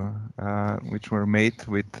nanomaterial which were made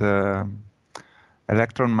with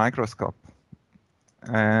electron microscope,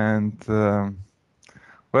 and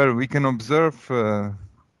well, we can observe.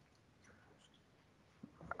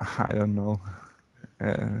 I don't know.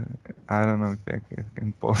 I don't know if I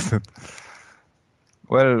can post it.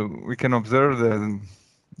 Well, we can observe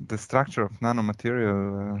the structure of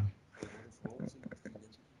nanomaterial.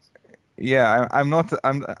 Yeah, I'm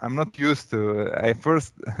not used to.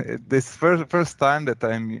 This first time that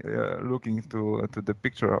I'm looking to the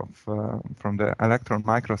picture of from the electron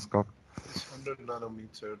microscope. It's 100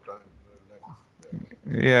 nanometer diameter.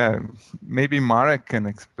 Yeah, maybe Marek can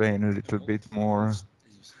explain a little bit more.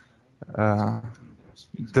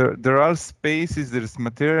 There are spaces. There's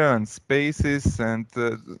material and spaces, and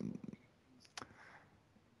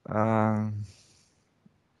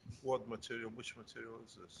what material? Which material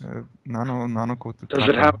is this? Nano coated. Does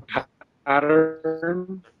it have a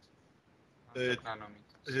pattern? The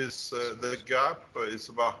gap is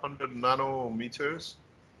about 100 nanometers.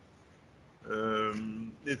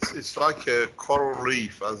 It's like a coral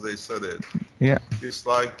reef, as they said it. Yeah. It's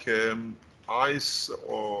like ice,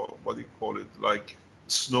 or what do you call it? Like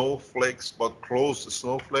snowflakes, but closed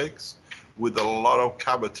snowflakes with a lot of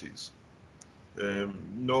cavities.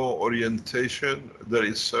 No orientation. There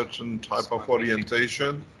is certain type of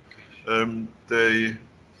orientation. They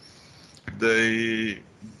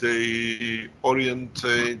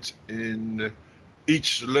orientate in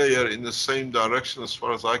each layer in the same direction, as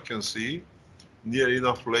far as I can see. Near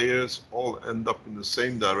enough layers all end up in the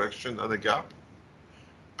same direction at a gap,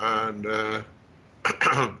 and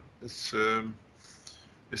it's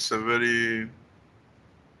a very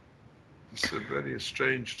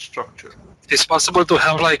strange structure. It's possible to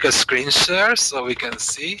have like a screen share so we can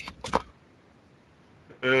see.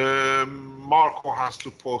 Marko has to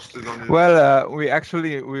post it on his. Well,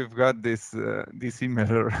 we've got this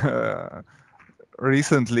email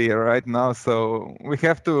recently, right now, so we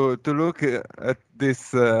have to look at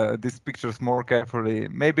these pictures more carefully.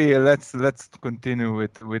 Maybe let's continue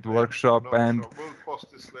with workshop, and we'll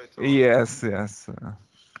post this later. Yes.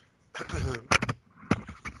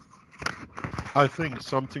 I think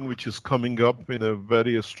something which is coming up in a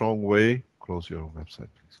very strong way. Close your website,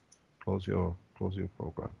 please. Close your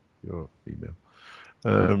program, your email.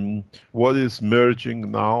 What is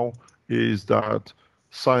merging now is that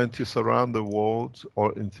scientists around the world,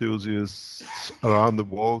 or enthusiasts around the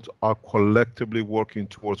world, are collectively working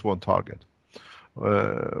towards one target.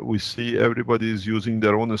 We see everybody is using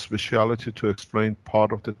their own speciality to explain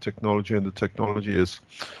part of the technology, and the technology is.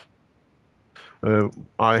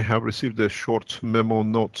 I have received a short memo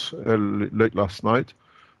note late last night,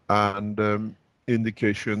 and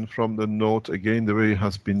indication from the note, again, the way it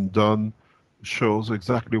has been done shows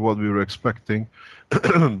exactly what we were expecting.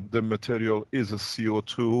 The material is a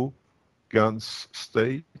CO2 GaNs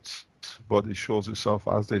state, but it shows itself,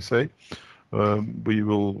 as they say. We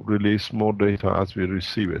will release more data as we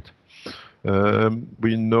receive it.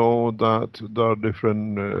 We know that there are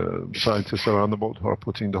different scientists around the world who are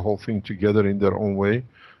putting the whole thing together in their own way,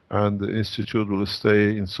 and the Institute will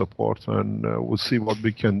stay in support, and we'll see what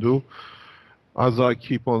we can do. As I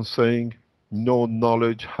keep on saying, no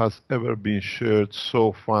knowledge has ever been shared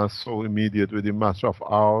so fast, so immediate, within a matter of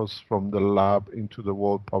hours from the lab into the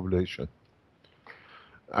world population.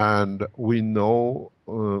 And we know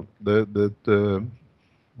the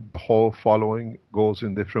whole following goes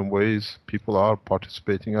in different ways. People are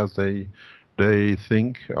participating as they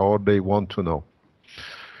think or they want to know.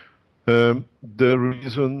 The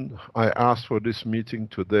reason I asked for this meeting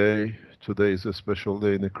today is a special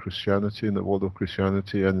day in the Christianity, in the world of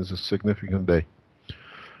Christianity, and it's a significant day.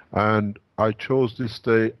 And I chose this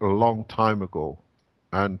day a long time ago,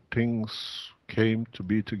 and things came to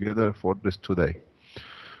be together for this today.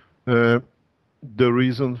 The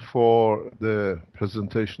reason for the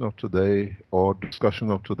presentation of today or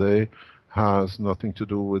discussion of today has nothing to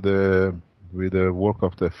do with the work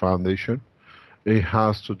of the foundation. It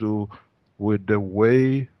has to do with the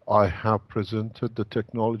way I have presented the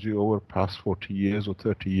technology over the past 40 years or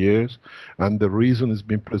 30 years, and the reason it's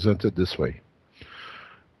been presented this way.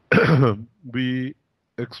 We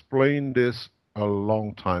explained this a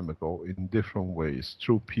long time ago in different ways,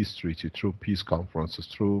 through peace treaty, through peace conferences,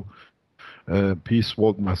 through peace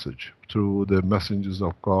world message, through the messengers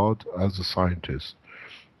of God as a scientist.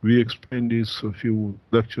 We explained this a few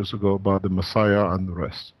lectures ago about the Messiah and the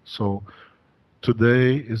rest. So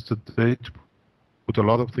today is the day to put a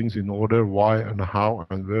lot of things in order, why and how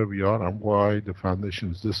and where we are and why the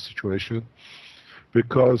foundation is this situation.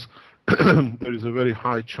 Because there is a very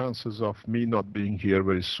high chances of me not being here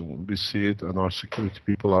very soon. We see it, and our security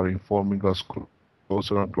people are informing us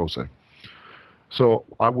closer and closer. So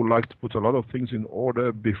I would like to put a lot of things in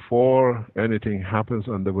order before anything happens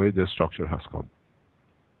and the way the structure has come.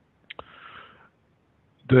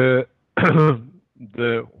 The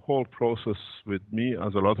the whole process with me,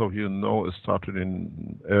 as a lot of you know, started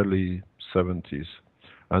in early 70s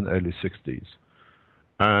and early 60s.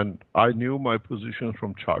 And I knew my position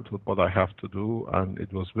from childhood, what I have to do, and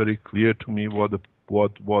it was very clear to me what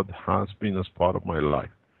has been as part of my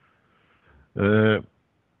life.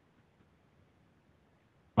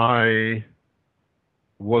 I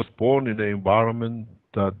was born in an environment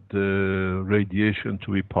that the radiation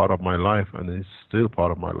to be part of my life, and is still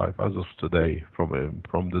part of my life as of today,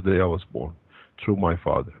 from the day I was born, through my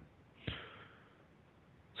father.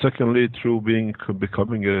 Secondly, through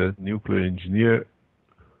becoming a nuclear engineer,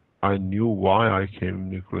 I knew why I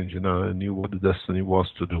came nuclear engineer. I knew what the destiny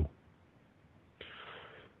was to do.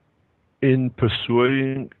 In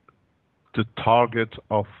pursuing the target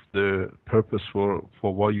of the purpose for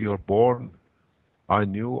why you are born, I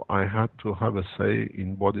knew I had to have a say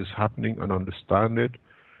in what is happening and understand it,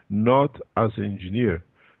 not as an engineer,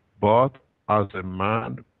 but as a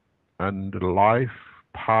man, and the life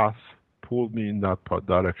path pulled me in that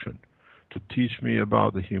direction to teach me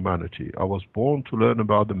about the humanity. I was born to learn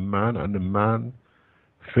about the man and the man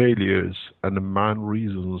failures and the man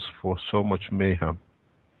reasons for so much mayhem.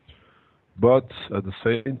 But at the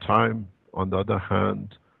same time, on the other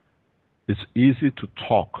hand, it's easy to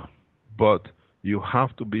talk, but you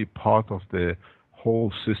have to be part of the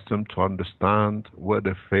whole system to understand where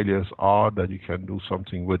the failures are, that you can do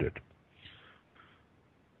something with it.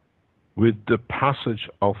 With the passage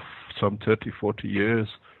of some 30, 40 years,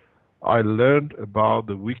 I learned about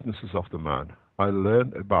the weaknesses of the man. I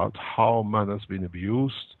learned about how man has been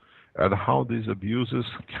abused and how these abuses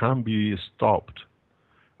can be stopped,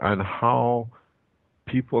 and how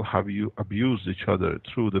people have abused each other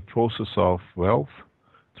through the process of wealth,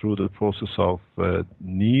 through the process of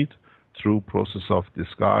need, through process of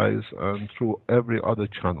disguise, and through every other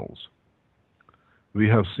channels. We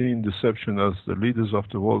have seen deception as the leaders of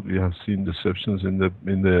the world. We have seen deceptions in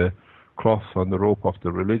the cloth and the rope of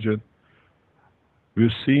the religion. We've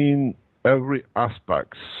seen every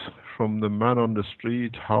aspect, from the man on the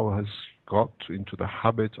street, how has got into the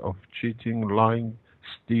habit of cheating, lying,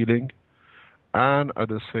 stealing, and at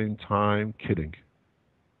the same time killing.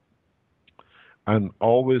 And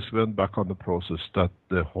always went back on the process that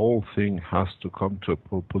the whole thing has to come to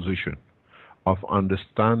a position of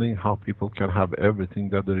understanding how people can have everything,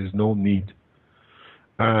 that there is no need.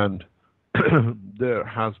 And there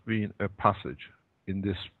has been a passage in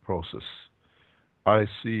this process. I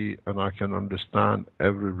see and I can understand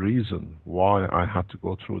every reason why I had to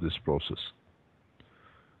go through this process.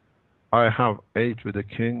 I have ate with the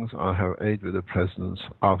kings, I have ate with the presidents,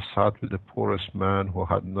 I've sat with the poorest man who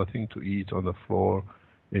had nothing to eat on the floor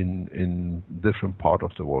in different parts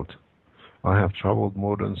of the world. I have traveled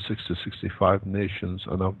more than 60, 65 nations,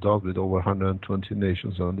 and I've dealt with over 120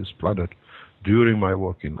 nations on this planet during my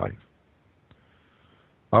working life.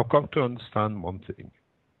 I've come to understand one thing.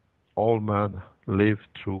 All men live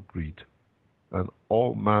through greed, and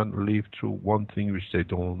all men live through one thing which they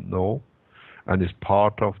don't know, and is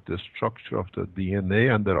part of the structure of the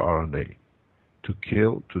DNA and their RNA. To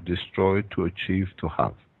kill, to destroy, to achieve, to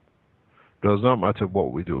have. Does not matter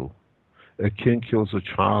what we do. A king kills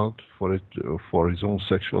a child for his own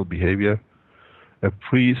sexual behavior. A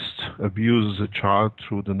priest abuses a child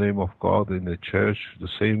through the name of God in the church. The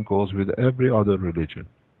same goes with every other religion.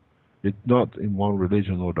 It's not in one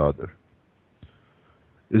religion or the other.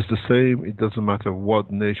 It's the same. It doesn't matter what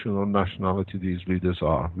nation or nationality these leaders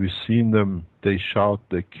are. We've seen them. They shout,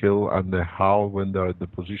 they kill, and they howl when they're at the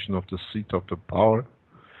position of the seat of the power.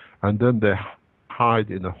 And then they hide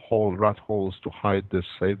in a hole, rat holes, to hide to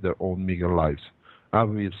save their own meager lives.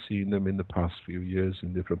 And we've seen them in the past few years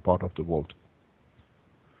in different parts of the world.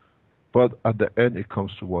 But at the end, it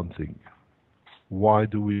comes to one thing. Why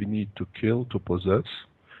do we need to kill to possess?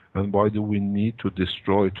 And why do we need to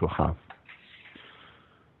destroy to have?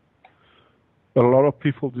 A lot of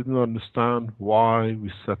people didn't understand why we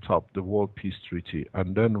set up the World Peace Treaty,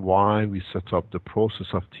 and then why we set up the process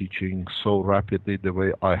of teaching so rapidly the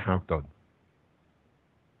way I have done.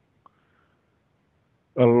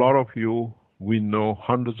 A lot of you, we know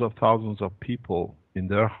hundreds of thousands of people in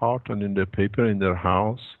their heart and in their paper in their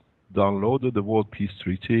house, downloaded the World Peace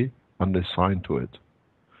Treaty, and they signed to it.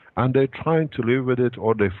 And they're trying to live with it,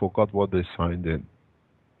 or they forgot what they signed in.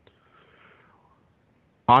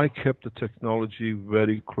 I kept the technology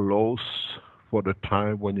very close for the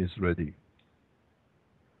time when it's ready.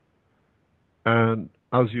 And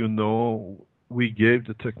as you know, we gave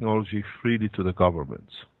the technology freely to the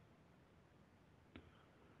governments.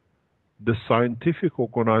 The scientific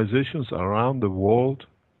organizations around the world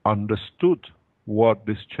understood what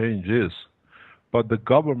this change is, but the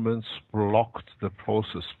governments blocked the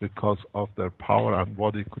process because of their power and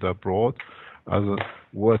what it could have brought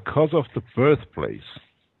because of the birthplace.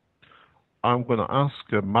 I'm going to ask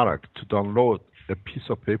Marek to download a piece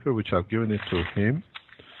of paper, which I've given it to him.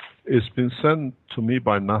 It's been sent to me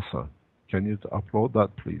by NASA. Can you upload that,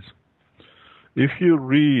 please? If you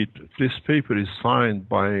read, this paper is signed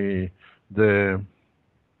by the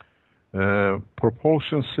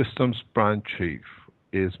Propulsion Systems Branch Chief,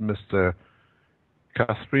 is Mr.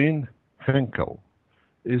 Catherine Henkel.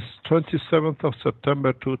 It's 27th of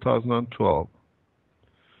September 2012.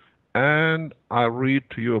 And I read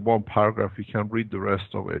to you one paragraph. You can read the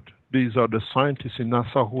rest of it. These are the scientists in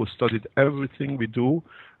NASA who studied everything we do,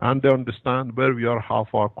 and they understand where we are, how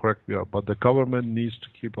far correct we are. But the government needs to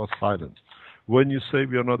keep us silent. When you say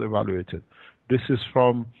we are not evaluated, this is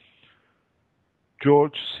from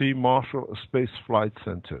George C. Marshall Space Flight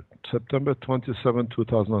Center, September 27,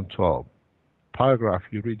 2012. Paragraph,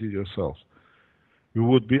 you read it yourselves. We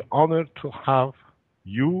would be honored to have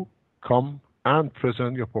you come and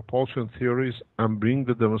present your propulsion theories and bring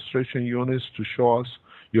the demonstration units to show us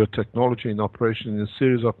your technology in operation in a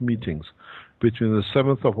series of meetings between the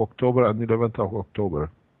 7th of October and 11th of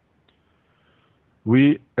October.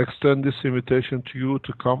 We extend this invitation to you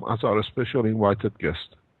to come as our special invited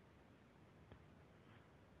guest.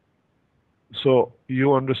 So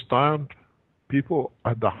you understand, people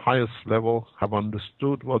at the highest level have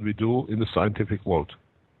understood what we do in the scientific world.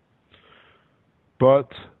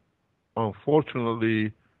 But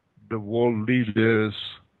unfortunately, the world leaders,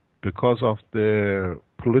 because of their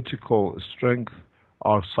political strength,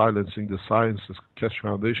 are silencing the science, the Keshe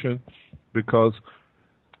Foundation, because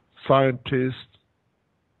scientists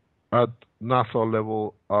at NASA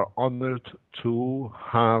level are honored to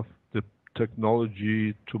have the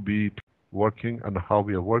technology to be working and how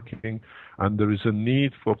we are working, and there is a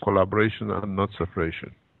need for collaboration and not separation.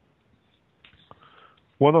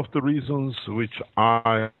 One of the reasons which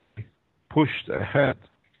I pushed ahead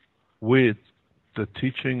with the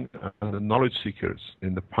teaching and the knowledge seekers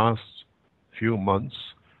in the past few months,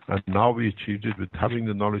 and now we achieved it with having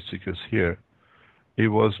the knowledge seekers here, it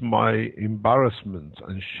was my embarrassment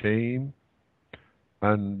and shame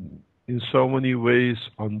and in so many ways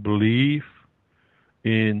unbelief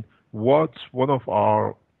in what one of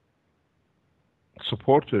our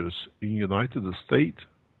supporters in the United States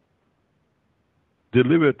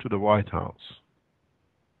delivered to the White House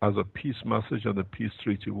as a peace message and a peace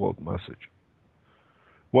treaty world message.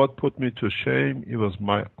 What put me to shame, it was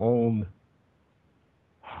my own,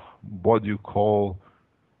 what you call,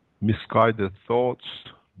 misguided thoughts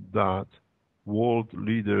that world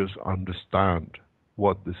leaders understand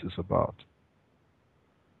what this is about.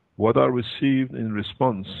 What I received in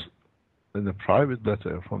response in a private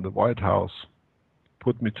letter from the White House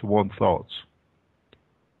put me to one thought.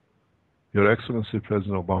 Your Excellency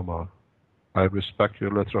President Obama, I respect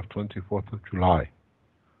your letter of 24th of July.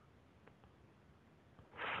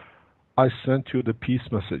 I sent you the peace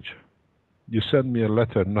message. You sent me a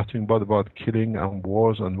letter, nothing but about killing and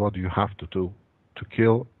wars and what you have to do to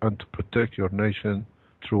kill and to protect your nation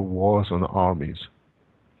through wars and armies.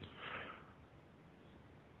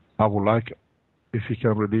 I would like if you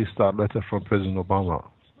can release that letter from President Obama.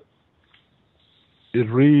 It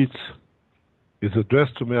reads, it's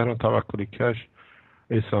addressed to Mehran Keshe.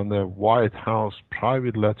 It's on the White House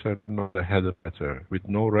private letter, not a header letter, with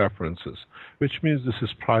no references, which means this is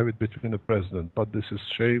private between the President, but this is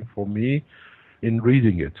shame for me in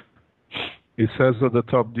reading it. It says at the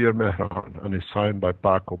top, Dear Mehran, and it's signed by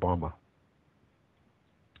Barack Obama.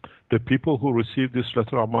 The people who received this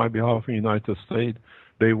letter on my behalf in the United States,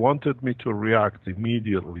 they wanted me to react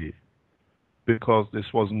immediately because this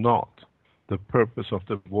was not the purpose of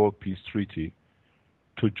the World Peace Treaty,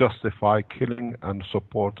 to justify killing and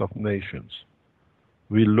support of nations.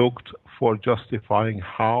 We looked for justifying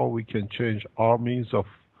how we can change armies of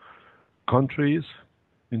countries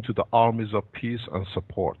into the armies of peace and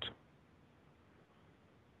support.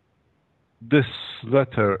 This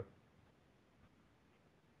letter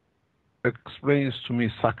explains to me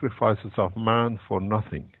sacrifices of man for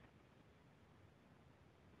nothing.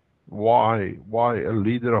 why a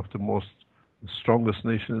leader of the most strongest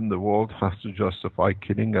nation in the world has to justify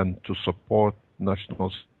killing and to support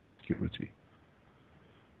national security.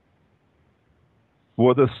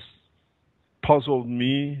 What has puzzled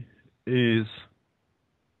me is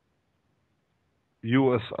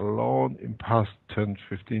US alone in past 10,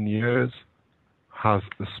 15 years has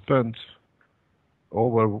spent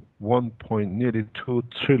over nearly $2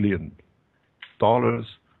 trillion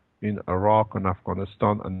in Iraq and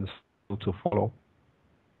Afghanistan, and still to follow.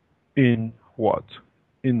 In what?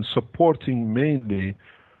 In supporting mainly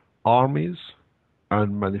armies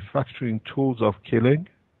and manufacturing tools of killing,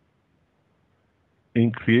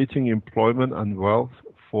 in creating employment and wealth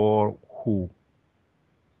for who?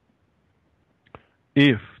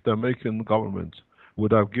 If the American government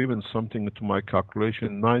would have given something, to my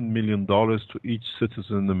calculation, $9 million to each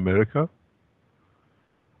citizen in America,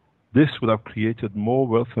 this would have created more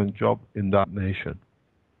wealth and job in that nation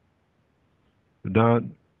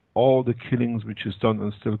than all the killings which is done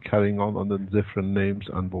and still carrying on under different names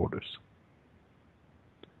and borders.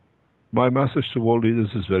 My message to world leaders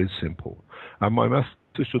is very simple. And my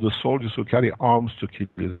message to the soldiers who carry arms to kill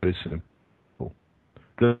is very simple.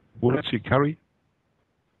 The bullets you carry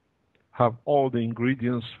have all the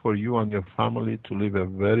ingredients for you and your family to live a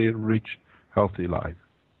very rich, healthy life.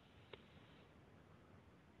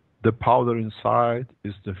 The powder inside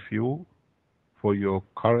is the fuel for your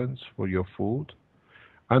currents, for your food.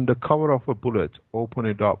 And the cover of a bullet, open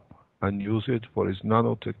it up and use it for its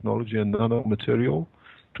nanotechnology and nanomaterial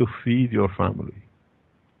to feed your family.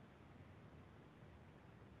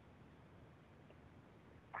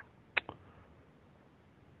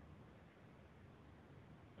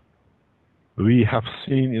 We have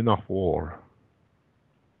seen enough war.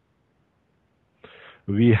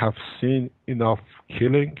 We have seen enough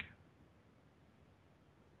killing.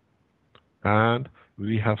 And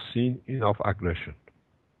we have seen enough aggression.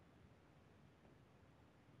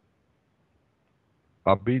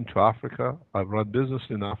 I've been to Africa. I've run business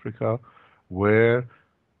in Africa where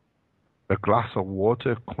a glass of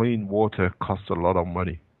water, clean water, costs a lot of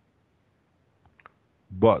money.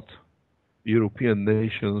 But European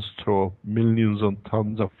nations throw millions of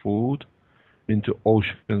tons of food into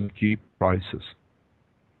oceans, keep prices.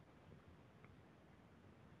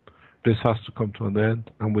 This has to come to an end,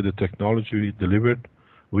 and with the technology we delivered,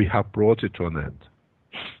 we have brought it to an end.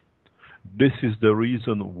 This is the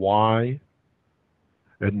reason why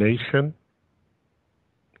a nation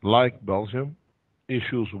like Belgium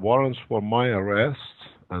issues warrants for my arrest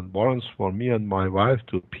and warrants for me and my wife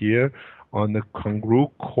to appear on the kangaroo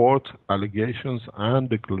court allegations and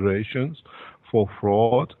declarations for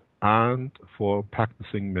fraud and for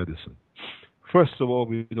practicing medicine. First of all,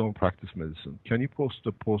 we don't practice medicine. Can you post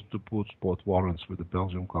the post-to-post warrants with the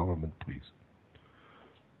Belgian government, please?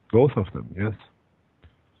 Both of them, yes.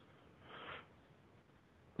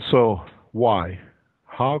 So, why?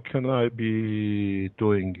 How can I be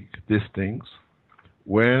doing these things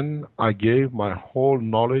when I gave my whole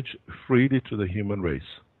knowledge freely to the human race?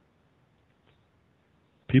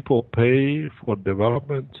 People pay for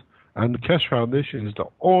development, and the Keshe Foundation is the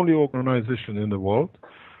only organization in the world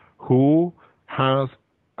who has,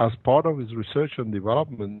 as part of his research and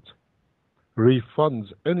development, refunds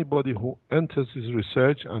anybody who enters his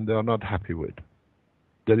research and they are not happy with.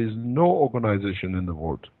 There is no organization in the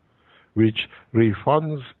world which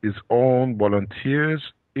refunds its own volunteers,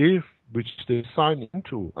 which they sign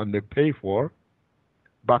into and they pay for,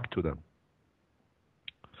 back to them.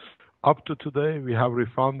 Up to today, we have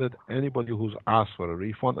refunded anybody who's asked for a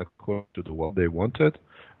refund according to what they wanted,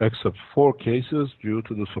 except 4 cases due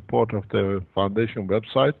to the support of the foundation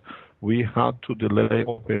website. We had to delay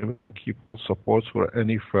payment and keep supports for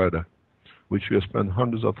any further, which we have spent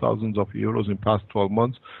hundreds of thousands of euros in past 12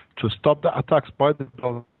 months to stop the attacks by the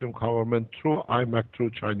Belgian government through IMAC, through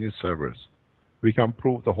Chinese servers. We can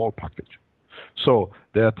prove the whole package. So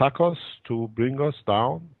they attack us to bring us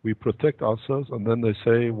down, we protect ourselves, and then they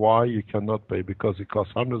say why you cannot pay, because it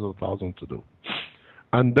costs hundreds of thousands to do.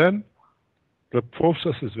 And then the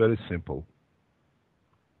process is very simple.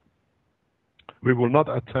 We will not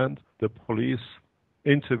attend the police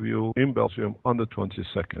interview in Belgium on the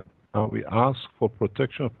 22nd. And we ask for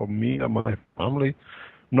protection from me and my family,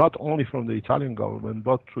 not only from the Italian government,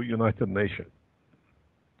 but through United Nations.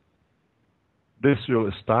 This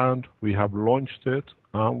will stand. We have launched it,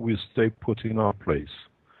 and we stay put in our place.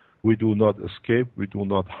 We do not escape, we do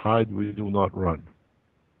not hide, we do not run.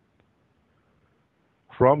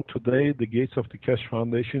 From today, the gates of the Keshe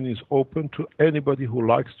Foundation is open to anybody who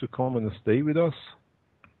likes to come and stay with us,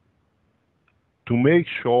 to make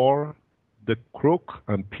sure the crook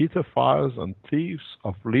and pedophiles and thieves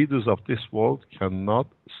of leaders of this world cannot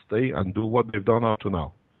stay and do what they've done up to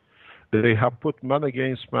now. They have put man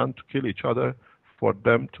against man to kill each other for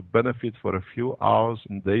them to benefit for a few hours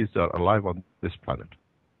and days they are alive on this planet.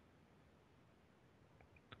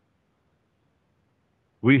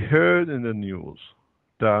 We heard in the news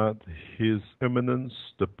that His Eminence,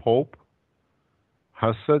 the Pope,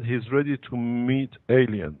 has said he's ready to meet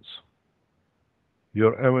aliens.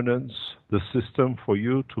 Your Eminence, the system for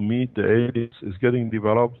you to meet the aliens is getting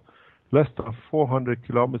developed less than 400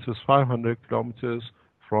 kilometers, 500 kilometers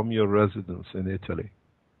from your residence in Italy.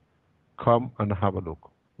 Come and have a look.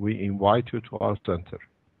 We invite you to our center.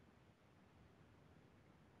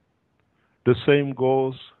 The same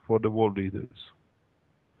goes for the world leaders.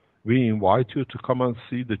 We invite you to come and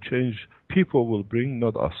see the change people will bring,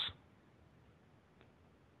 not us.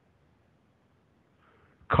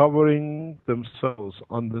 Covering themselves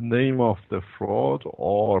on the name of the fraud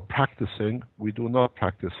or practicing, we do not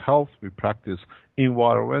practice health, we practice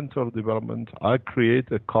environmental development. I create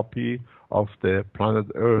a copy of the planet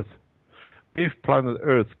Earth. If planet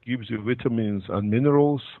Earth gives you vitamins and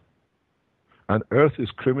minerals, and Earth is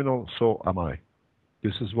criminal, so am I.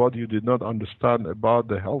 This is what you did not understand about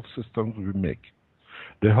the health systems we make.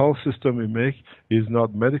 The health system we make is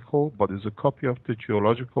not medical, but is a copy of the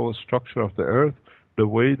geological structure of the Earth, the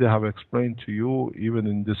way they have explained to you even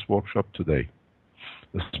in this workshop today.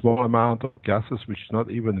 A small amount of gases which is not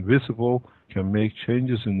even visible can make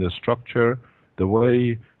changes in the structure, the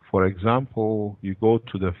way, for example, you go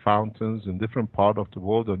to the fountains in different parts of the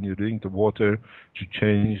world and you drink the water to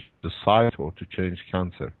change the sight or to change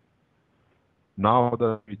cancer. Now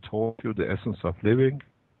that we told you the essence of living,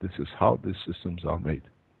 this is how these systems are made.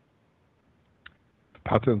 The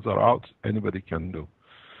patterns are out, anybody can do.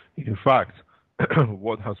 In fact,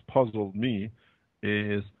 what has puzzled me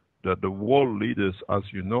is that the world leaders, as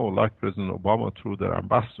you know, like President Obama through their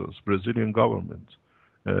ambassadors, Brazilian government,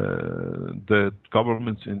 the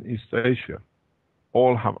governments in East Asia,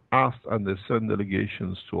 all have asked and they send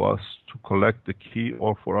delegations to us to collect the key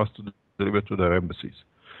or for us to deliver to their embassies.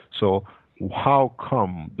 So how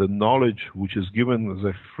come the knowledge which is given as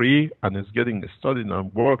a free and is getting studied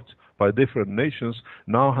and worked by different nations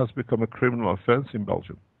now has become a criminal offense in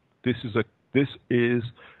Belgium? This is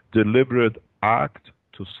deliberate act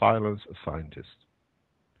to silence a scientist.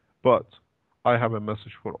 But I have a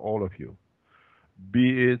message for all of you.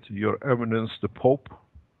 Be it Your Eminence the Pope,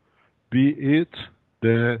 be it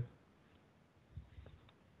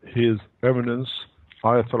His Eminence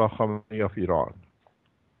Ayatollah Khamenei of Iran.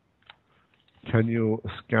 Can you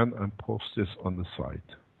scan and post this on the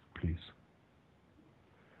site, please?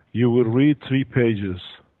 You will read 3 pages.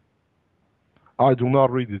 I do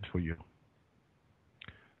not read it for you.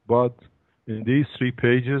 But in these 3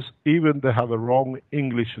 pages, even they have a wrong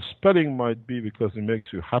English spelling might be because it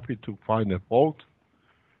makes you happy to find a fault.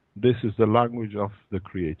 This is the language of the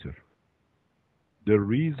Creator. The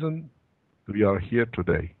reason we are here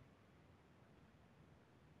today.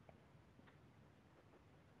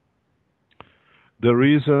 The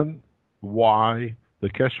reason why the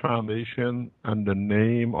Keshe Foundation and the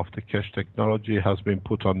name of the Keshe technology has been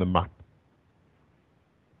put on the map.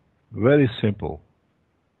 Very simple.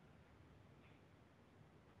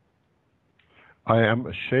 I am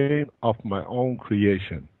ashamed of my own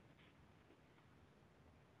creation.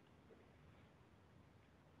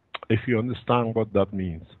 If you understand what that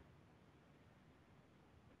means.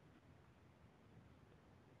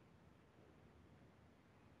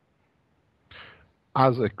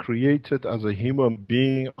 As a created, as a human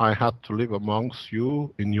being, I had to live amongst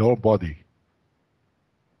you in your body.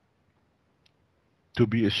 To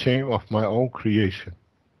be ashamed of my own creation.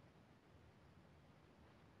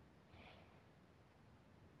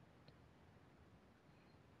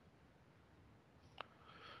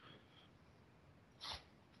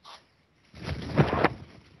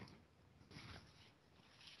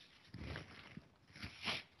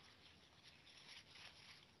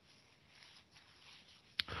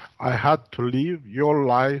 I had to live your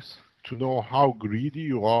lives to know how greedy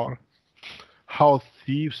you are, how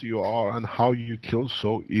thieves you are, and how you kill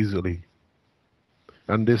so easily.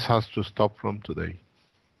 And this has to stop from today.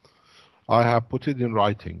 I have put it in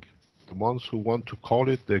writing. The ones who want to call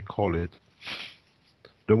it, they call it.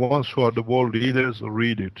 The ones who are the world leaders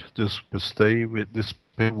read it. This will stay with this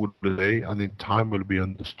paper will stay, and in time will be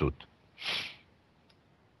understood.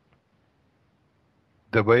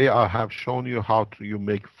 The way I have shown you how you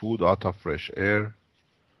make food out of fresh air,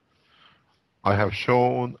 I have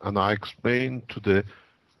shown and I explained to the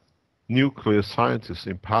nuclear scientists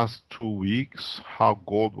in past 2 weeks how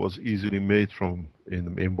gold was easily made from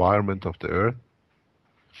in the environment of the earth.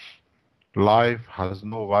 Life has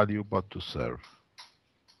no value but to serve.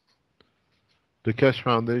 The Keshe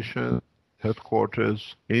Foundation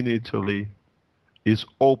headquarters in Italy is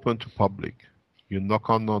open to public. You knock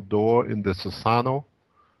on the door in the Sassano,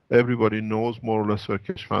 everybody knows more or less where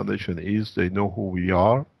Keshe Foundation is, they know who we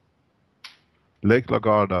are. Lake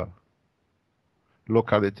Lagarda,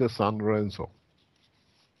 locality San Lorenzo.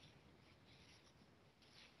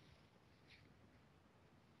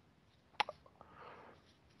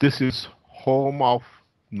 This is home of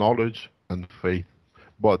knowledge and faith,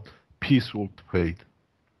 but peaceful faith.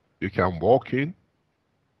 You can walk in,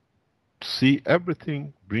 see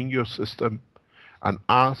everything, bring your system, and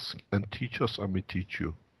ask and teach us, and we teach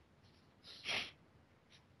you.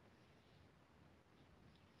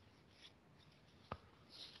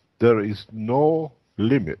 There is no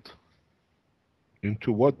limit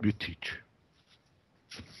into what we teach.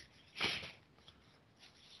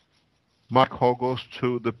 My call goes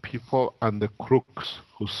to the people and the crooks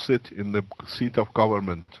who sit in the seat of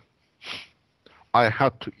government. I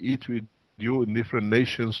had to eat with you in different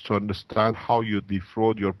nations to understand how you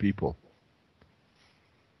defraud your people.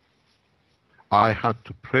 I had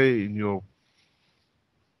to pray in your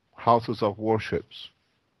houses of worships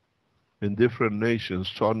in different nations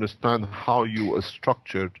to understand how you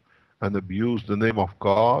structured and abused the name of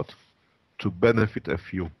God to benefit a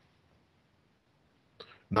few.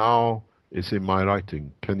 Now it's in my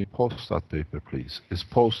writing. Can you post that paper, please? It's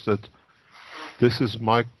posted. This is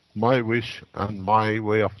my wish and my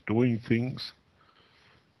way of doing things.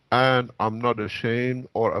 And I'm not ashamed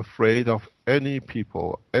or afraid of any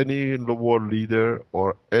people, any world leader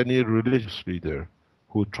or any religious leader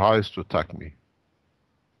who tries to attack me.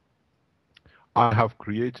 I have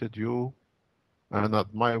created you, and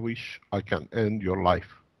at my wish, I can end your life.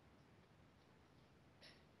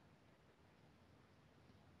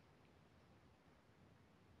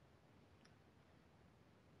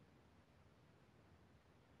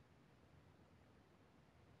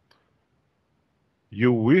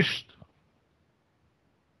 You wished,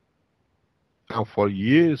 and for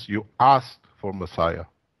years you asked for Messiah.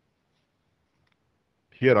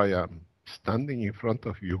 Here I am, standing in front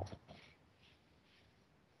of you.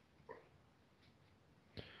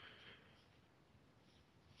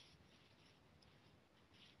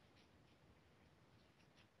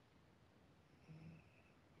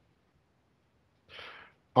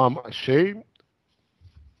 I'm ashamed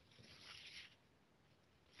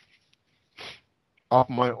of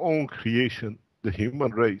my own creation, the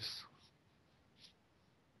human race.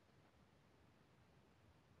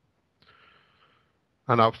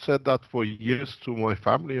 And I've said that for years to my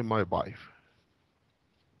family and my wife.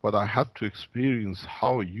 But I had to experience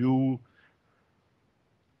how you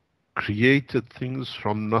created things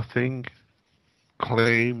from nothing,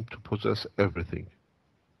 claim to possess everything.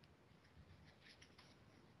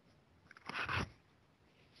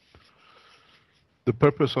 The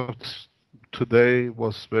purpose of today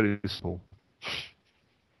was very simple.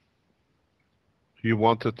 You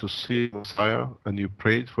wanted to see Messiah, and you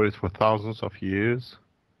prayed for it for thousands of years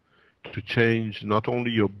to change not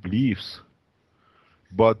only your beliefs,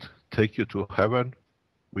 but take you to heaven.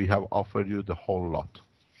 We have offered you the whole lot.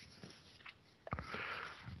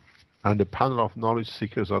 And the panel of knowledge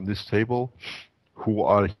seekers on this table who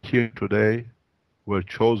are here today were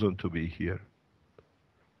chosen to be here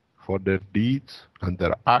for their deeds and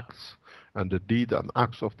their acts and the deed and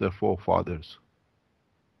acts of their forefathers.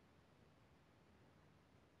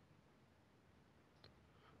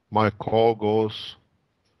 My call goes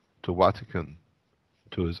to Vatican,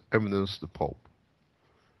 to His Eminence the Pope.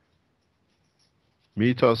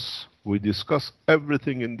 Meet us, we discuss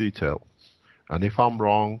everything in detail. And if I'm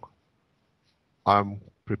wrong, I'm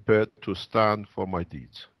prepared to stand for my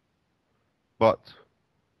deeds. But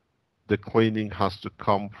the cleaning has to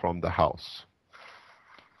come from the house.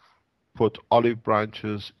 Put olive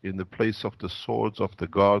branches in the place of the swords of the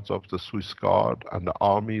guards of the Swiss Guard and the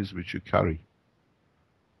armies which you carry.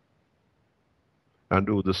 And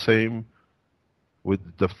do the same with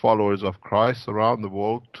the followers of Christ around the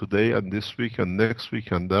world today and this week and next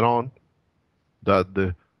week and then on, that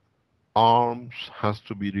the arms has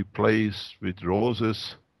to be replaced with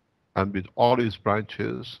roses and with olive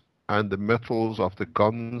branches, and the metals of the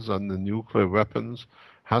guns and the nuclear weapons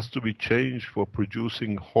has to be changed for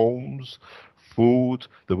producing homes, food,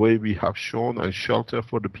 the way we have shown, and shelter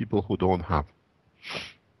for the people who don't have.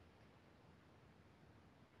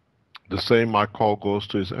 The same my call goes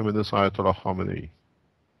to His Eminence Ayatollah Khamenei.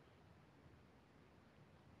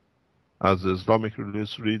 as the Islamic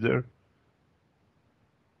religious reader,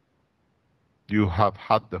 you have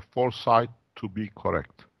had the foresight to be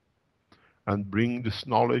correct and bring this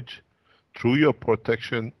knowledge through your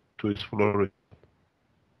protection to its flourishing.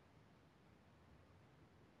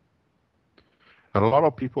 And a lot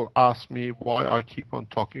of people ask me why I keep on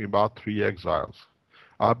talking about 3 exiles.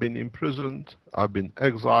 I've been imprisoned, I've been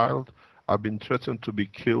exiled, I've been threatened to be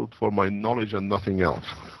killed for my knowledge and nothing else.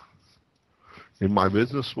 In my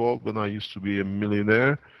business world, when I used to be a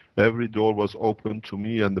millionaire, every door was open to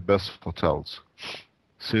me and the best hotels.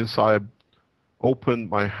 Since I opened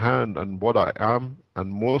my hand and what I am,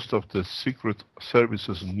 and most of the secret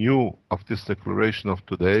services knew of this declaration of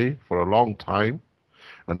today for a long time,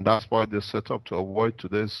 and that's why they set up to avoid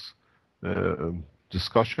today's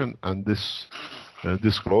discussion and this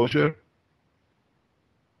disclosure.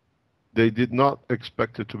 They did not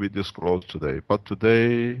expect it to be disclosed today, but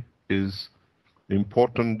today is an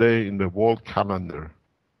important day in the world calendar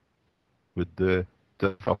with the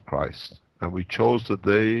death of Christ. And we chose the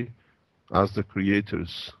day as the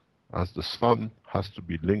creators, as the Son has to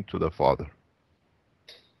be linked to the Father.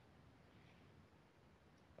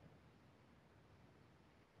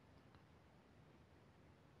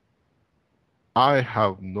 I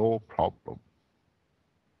have no problem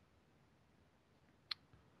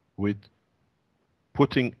with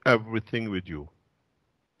putting everything with you.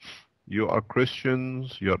 You are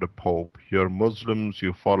Christians, you are the Pope. You are Muslims,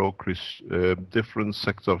 you follow different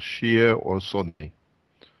sects of Shia or Sunni.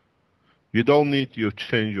 You don't need to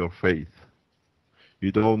change your faith.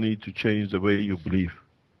 You don't need to change the way you believe.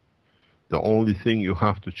 The only thing you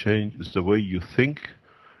have to change is the way you think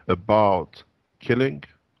about killing,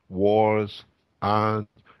 wars, and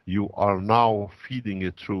you are now feeding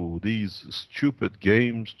it through these stupid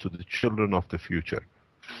games to the children of the future.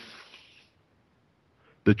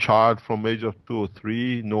 The child from age of 2 or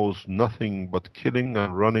 3 knows nothing but killing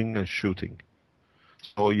and running and shooting.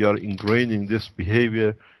 So you are ingraining this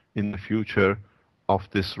behavior in the future of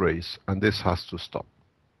this race, and this has to stop.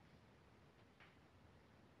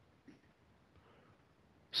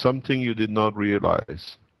 Something you did not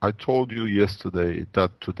realize. I told you yesterday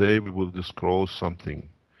that today we will disclose something,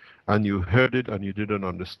 and you heard it and you didn't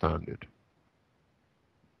understand it.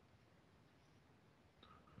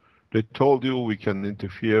 They told you we can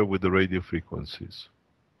interfere with the radio frequencies.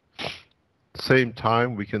 Same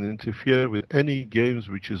time, we can interfere with any games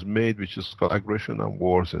which is made, which has got aggression and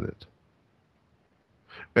wars in it.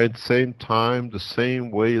 At the same time, the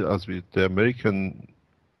same way as with the American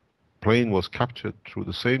plane was captured through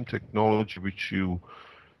the same technology which you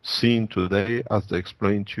seen today, as they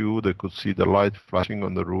explained to you, they could see the light flashing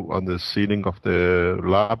on the roof, on the ceiling of the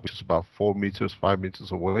lab, which is about 4 meters, 5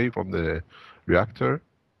 meters away from the reactor.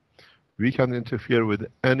 We can interfere with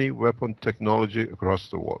any weapon technology across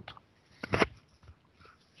the world.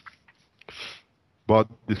 But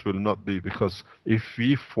this will not be, because if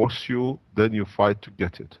we force you, then you fight to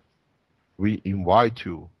get it. We invite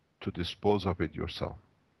you to dispose of it yourself.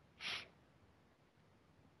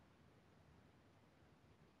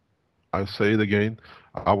 I say it again,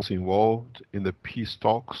 I was involved in the peace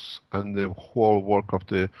talks and the whole work of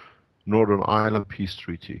the Northern Ireland Peace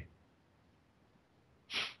Treaty.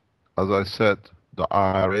 As I said, the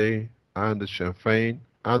IRA and the Sinn Féin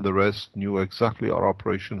and the rest knew exactly our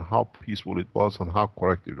operation, how peaceful it was and how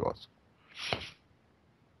correct it was.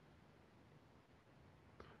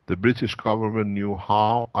 The British government knew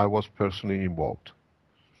how I was personally involved.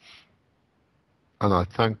 And I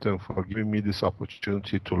thank them for giving me this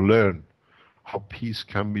opportunity to learn how peace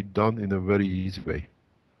can be done in a very easy way.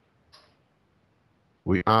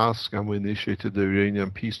 We asked and we initiated the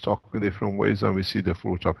Iranian peace talk in different ways, and we see the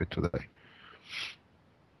fruit of it today.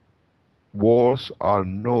 Wars are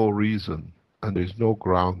no reason, and there is no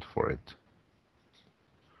ground for it.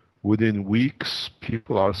 Within weeks,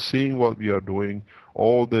 people are seeing what we are doing,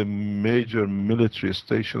 all the major military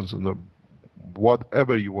stations and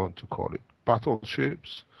whatever you want to call it,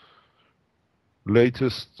 battleships,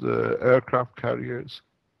 latest aircraft carriers,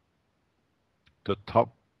 the top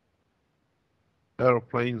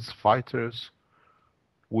airplanes, fighters,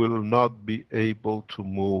 will not be able to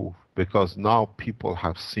move, because now people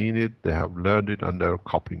have seen it, they have learned it, and they're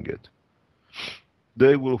copying it.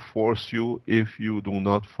 They will force you if you do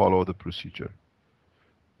not follow the procedure.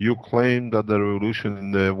 You claim that the revolution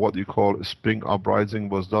in the, what you call spring uprising,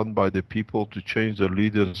 was done by the people to change the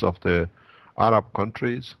leaders of the Arab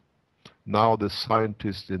countries. Now the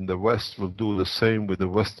scientists in the West will do the same with the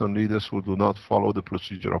Western leaders who do not follow the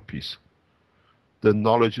procedure of peace. The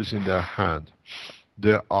knowledge is in their hand.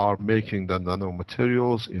 They are making the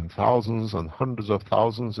nanomaterials in thousands and hundreds of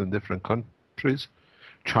thousands in different countries.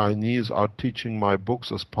 Chinese are teaching my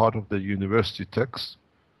books as part of the university text.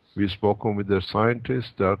 We've spoken with their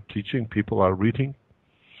scientists. They are teaching. People are reading.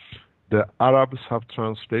 The Arabs have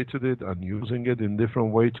translated it and using it in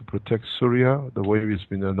different way to protect Syria, the way it's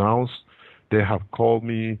been announced. They have called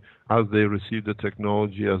me as they receive the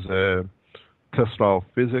technology as a Tesla of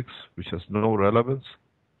physics, which has no relevance.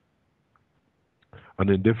 And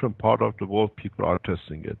in different parts of the world, people are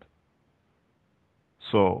testing it.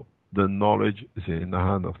 So the knowledge is in the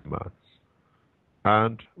hand of man.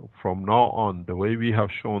 And from now on, the way we have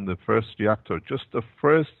shown the first reactor, just the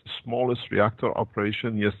first smallest reactor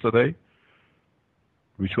operation yesterday,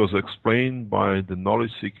 which was explained by the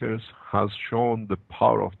knowledge seekers, has shown the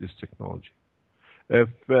power of this technology. A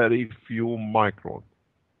very few micrograms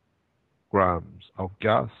of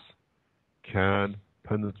gas can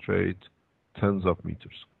penetrate tens of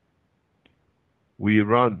meters.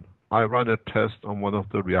 I ran a test on one of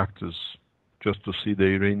the reactors just to see the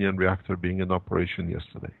Iranian reactor being in operation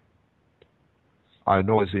yesterday. I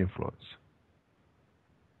know its influence.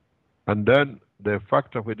 And then the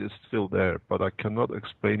effect of it is still there, but I cannot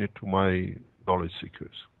explain it to my knowledge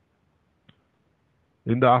seekers.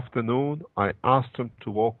 In the afternoon, I asked them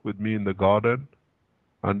to walk with me in the garden,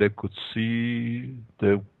 and they could see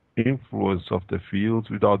the influence of the fields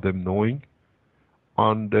without them knowing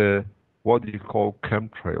on the, what you call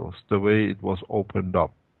chemtrails, the way it was opened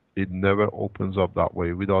up. It never opens up that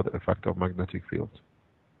way without the effect of magnetic field.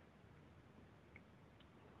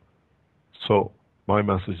 So my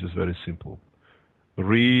message is very simple.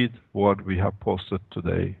 Read what we have posted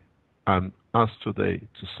today and ask today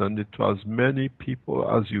to send it to as many people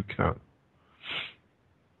as you can,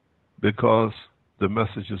 because the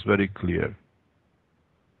message is very clear.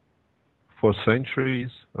 For centuries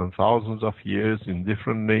and thousands of years, in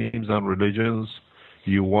different names and religions,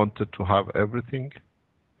 you wanted to have everything,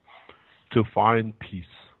 to find peace,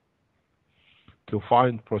 to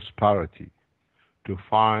find prosperity, to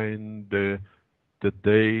find the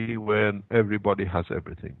day when everybody has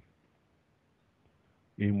everything.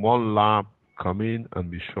 In one lab, come in and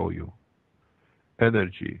we show you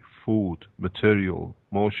energy, food, material,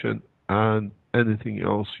 motion, and anything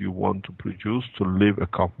else you want to produce to live a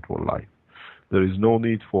comfortable life. There is no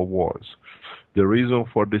need for wars. The reason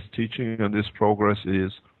for this teaching and this progress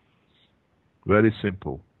is very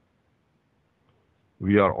simple.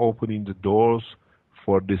 We are opening the doors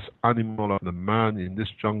for this animal and the man in this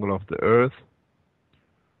jungle of the earth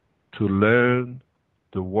to learn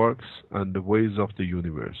the works and the ways of the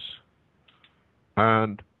universe.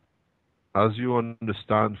 And as you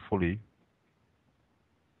understand fully,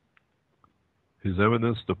 His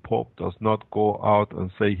Eminence the Pope does not go out and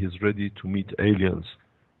say he's ready to meet aliens,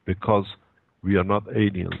 because we are not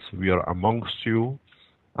aliens. We are amongst you,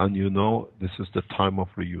 and you know this is the time of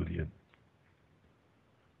reunion.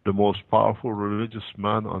 The most powerful religious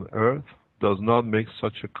man on earth does not make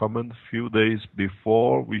such a comment few days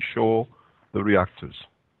before we show the reactors.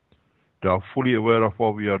 They are fully aware of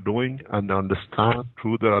what we are doing and understand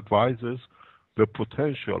through their advisors the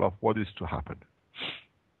potential of what is to happen.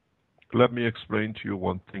 Let me explain to you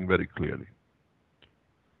one thing very clearly.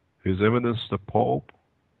 His Eminence the Pope,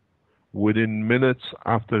 within minutes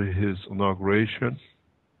after his inauguration,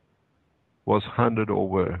 was handed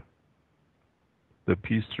over the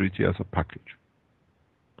peace treaty as a package.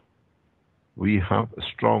 We have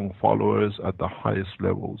strong followers at the highest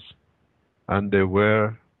levels, and they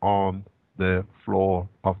were on the floor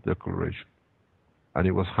of the declaration. And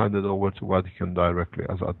it was handed over to Vatican directly.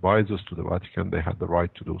 As advisors to the Vatican, they had the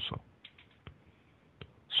right to do so.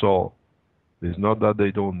 So, it's not that they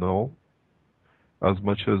don't know, as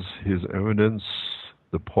much as His Eminence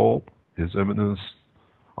the Pope, His Eminence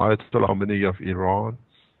Ayatollah Khamenei of Iran,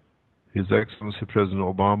 His Excellency President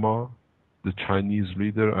Obama, the Chinese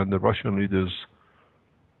leader, and the Russian leaders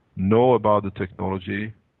know about the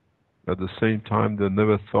technology. At the same time, they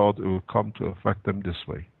never thought it would come to affect them this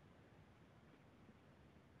way.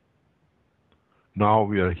 Now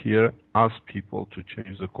we are here as people to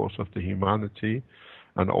change the course of the humanity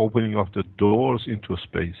and opening of the doors into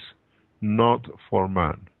space, not for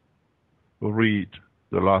man. Read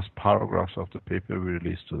the last paragraphs of the paper we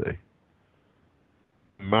released today.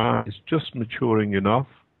 Man is just maturing enough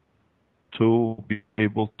to be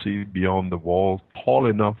able to see beyond the wall, tall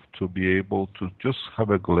enough to be able to just have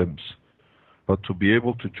a glimpse. But to be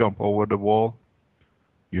able to jump over the wall,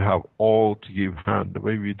 you have all to give hand, the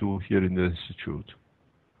way we do here in the Institute.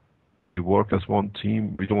 We work as one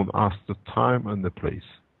team. We don't ask the time and the place.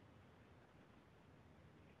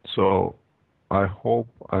 So I hope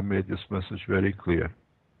I made this message very clear.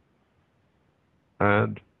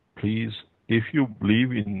 And please if you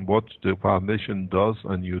believe in what the foundation does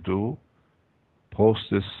and you do, post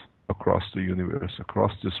this across the universe,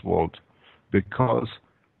 across this world, because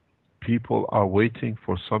people are waiting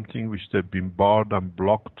for something which they've been barred and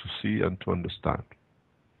blocked to see and to understand.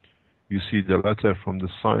 You see the letter from the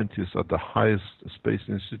scientists at the highest Space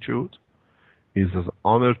Institute. It is an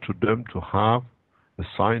honor to them to have a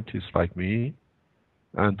scientist like me,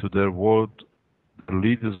 and to their world, the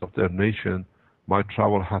leaders of their nation, my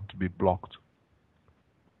travel had to be blocked.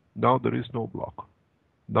 Now there is no block.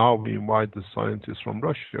 Now we invite the scientists from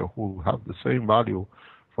Russia who have the same value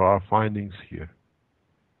for our findings here.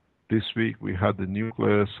 This week we had the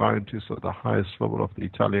nuclear scientists at the highest level of the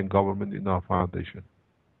Italian government in our foundation,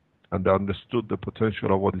 and they understood the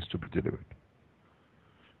potential of what is to be delivered.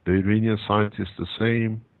 The Iranian scientists the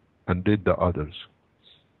same, and did the others.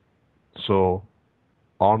 So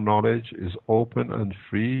our knowledge is open and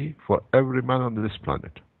free for every man on this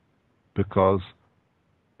planet, because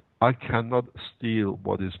I cannot steal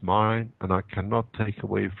what is mine, and I cannot take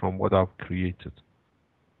away from what I've created.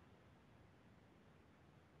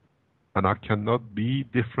 And I cannot be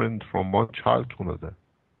different from one child to another.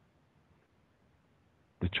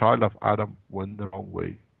 The child of Adam went the wrong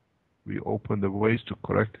way. We opened the ways to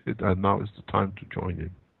correct it, and now is the time to join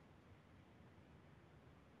in.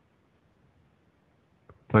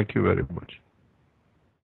 Thank you very much.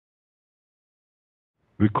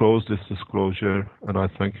 We close this disclosure, and I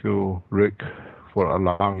thank you, Rick, for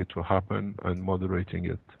allowing it to happen and moderating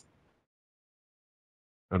it.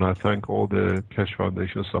 And I thank all the Keshe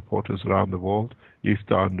Foundation supporters around the world, if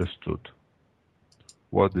they understood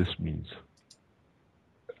what this means.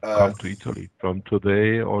 Come to Italy from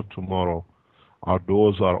today or tomorrow. Our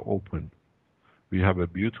doors are open. We have a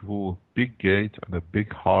beautiful big gate and a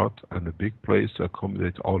big heart and a big place to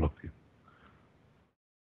accommodate all of you.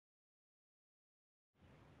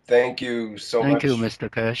 Thank you so much. Thank you, Mr.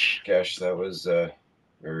 Keshe. Keshe, that was a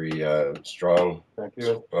very strong,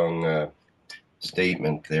 strong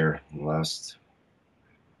statement there in the last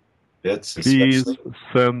bits. Please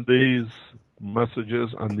send these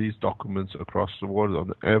messages and these documents across the world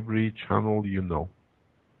on every channel you know.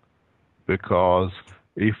 Because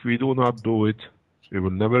if we do not do it, it will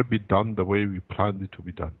never be done the way we planned it to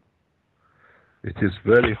be done. It is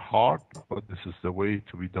very hard, but this is the way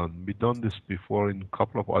to be done. We've done this before in a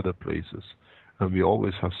couple of other places, and we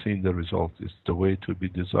always have seen the result. It's the way to be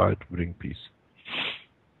desired to bring peace.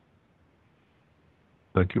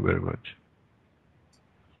 Thank you very much.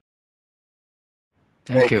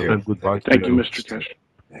 Thank you. And goodbye. Thank you, Mr. Keshe.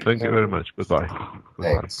 Thank you very much. Goodbye.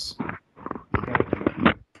 Thanks.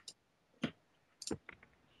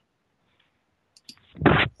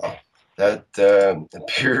 That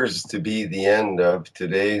appears to be the end of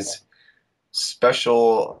today's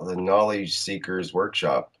special The Knowledge Seekers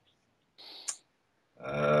Workshop.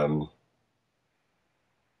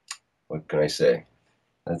 What can I say?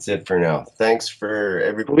 That's it for now. Thanks for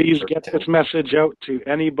everybody. Please get this message out to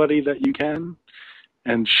anybody that you can,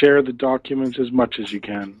 and share the documents as much as you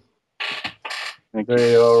can.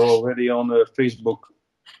 They are already on Facebook,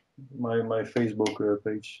 my Facebook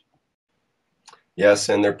page. Yes,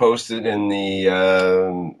 and they're posted in the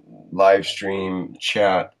live stream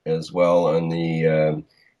chat as well on the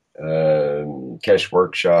Keshe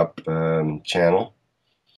Workshop channel.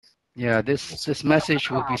 Yeah, this message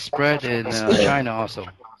will be spread in China also.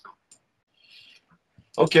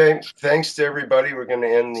 Okay, thanks to everybody. We're going to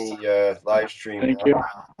end the live stream. Thank you.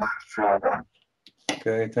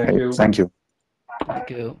 Okay, thank you. Thank you. Thank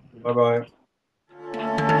you. Bye-bye.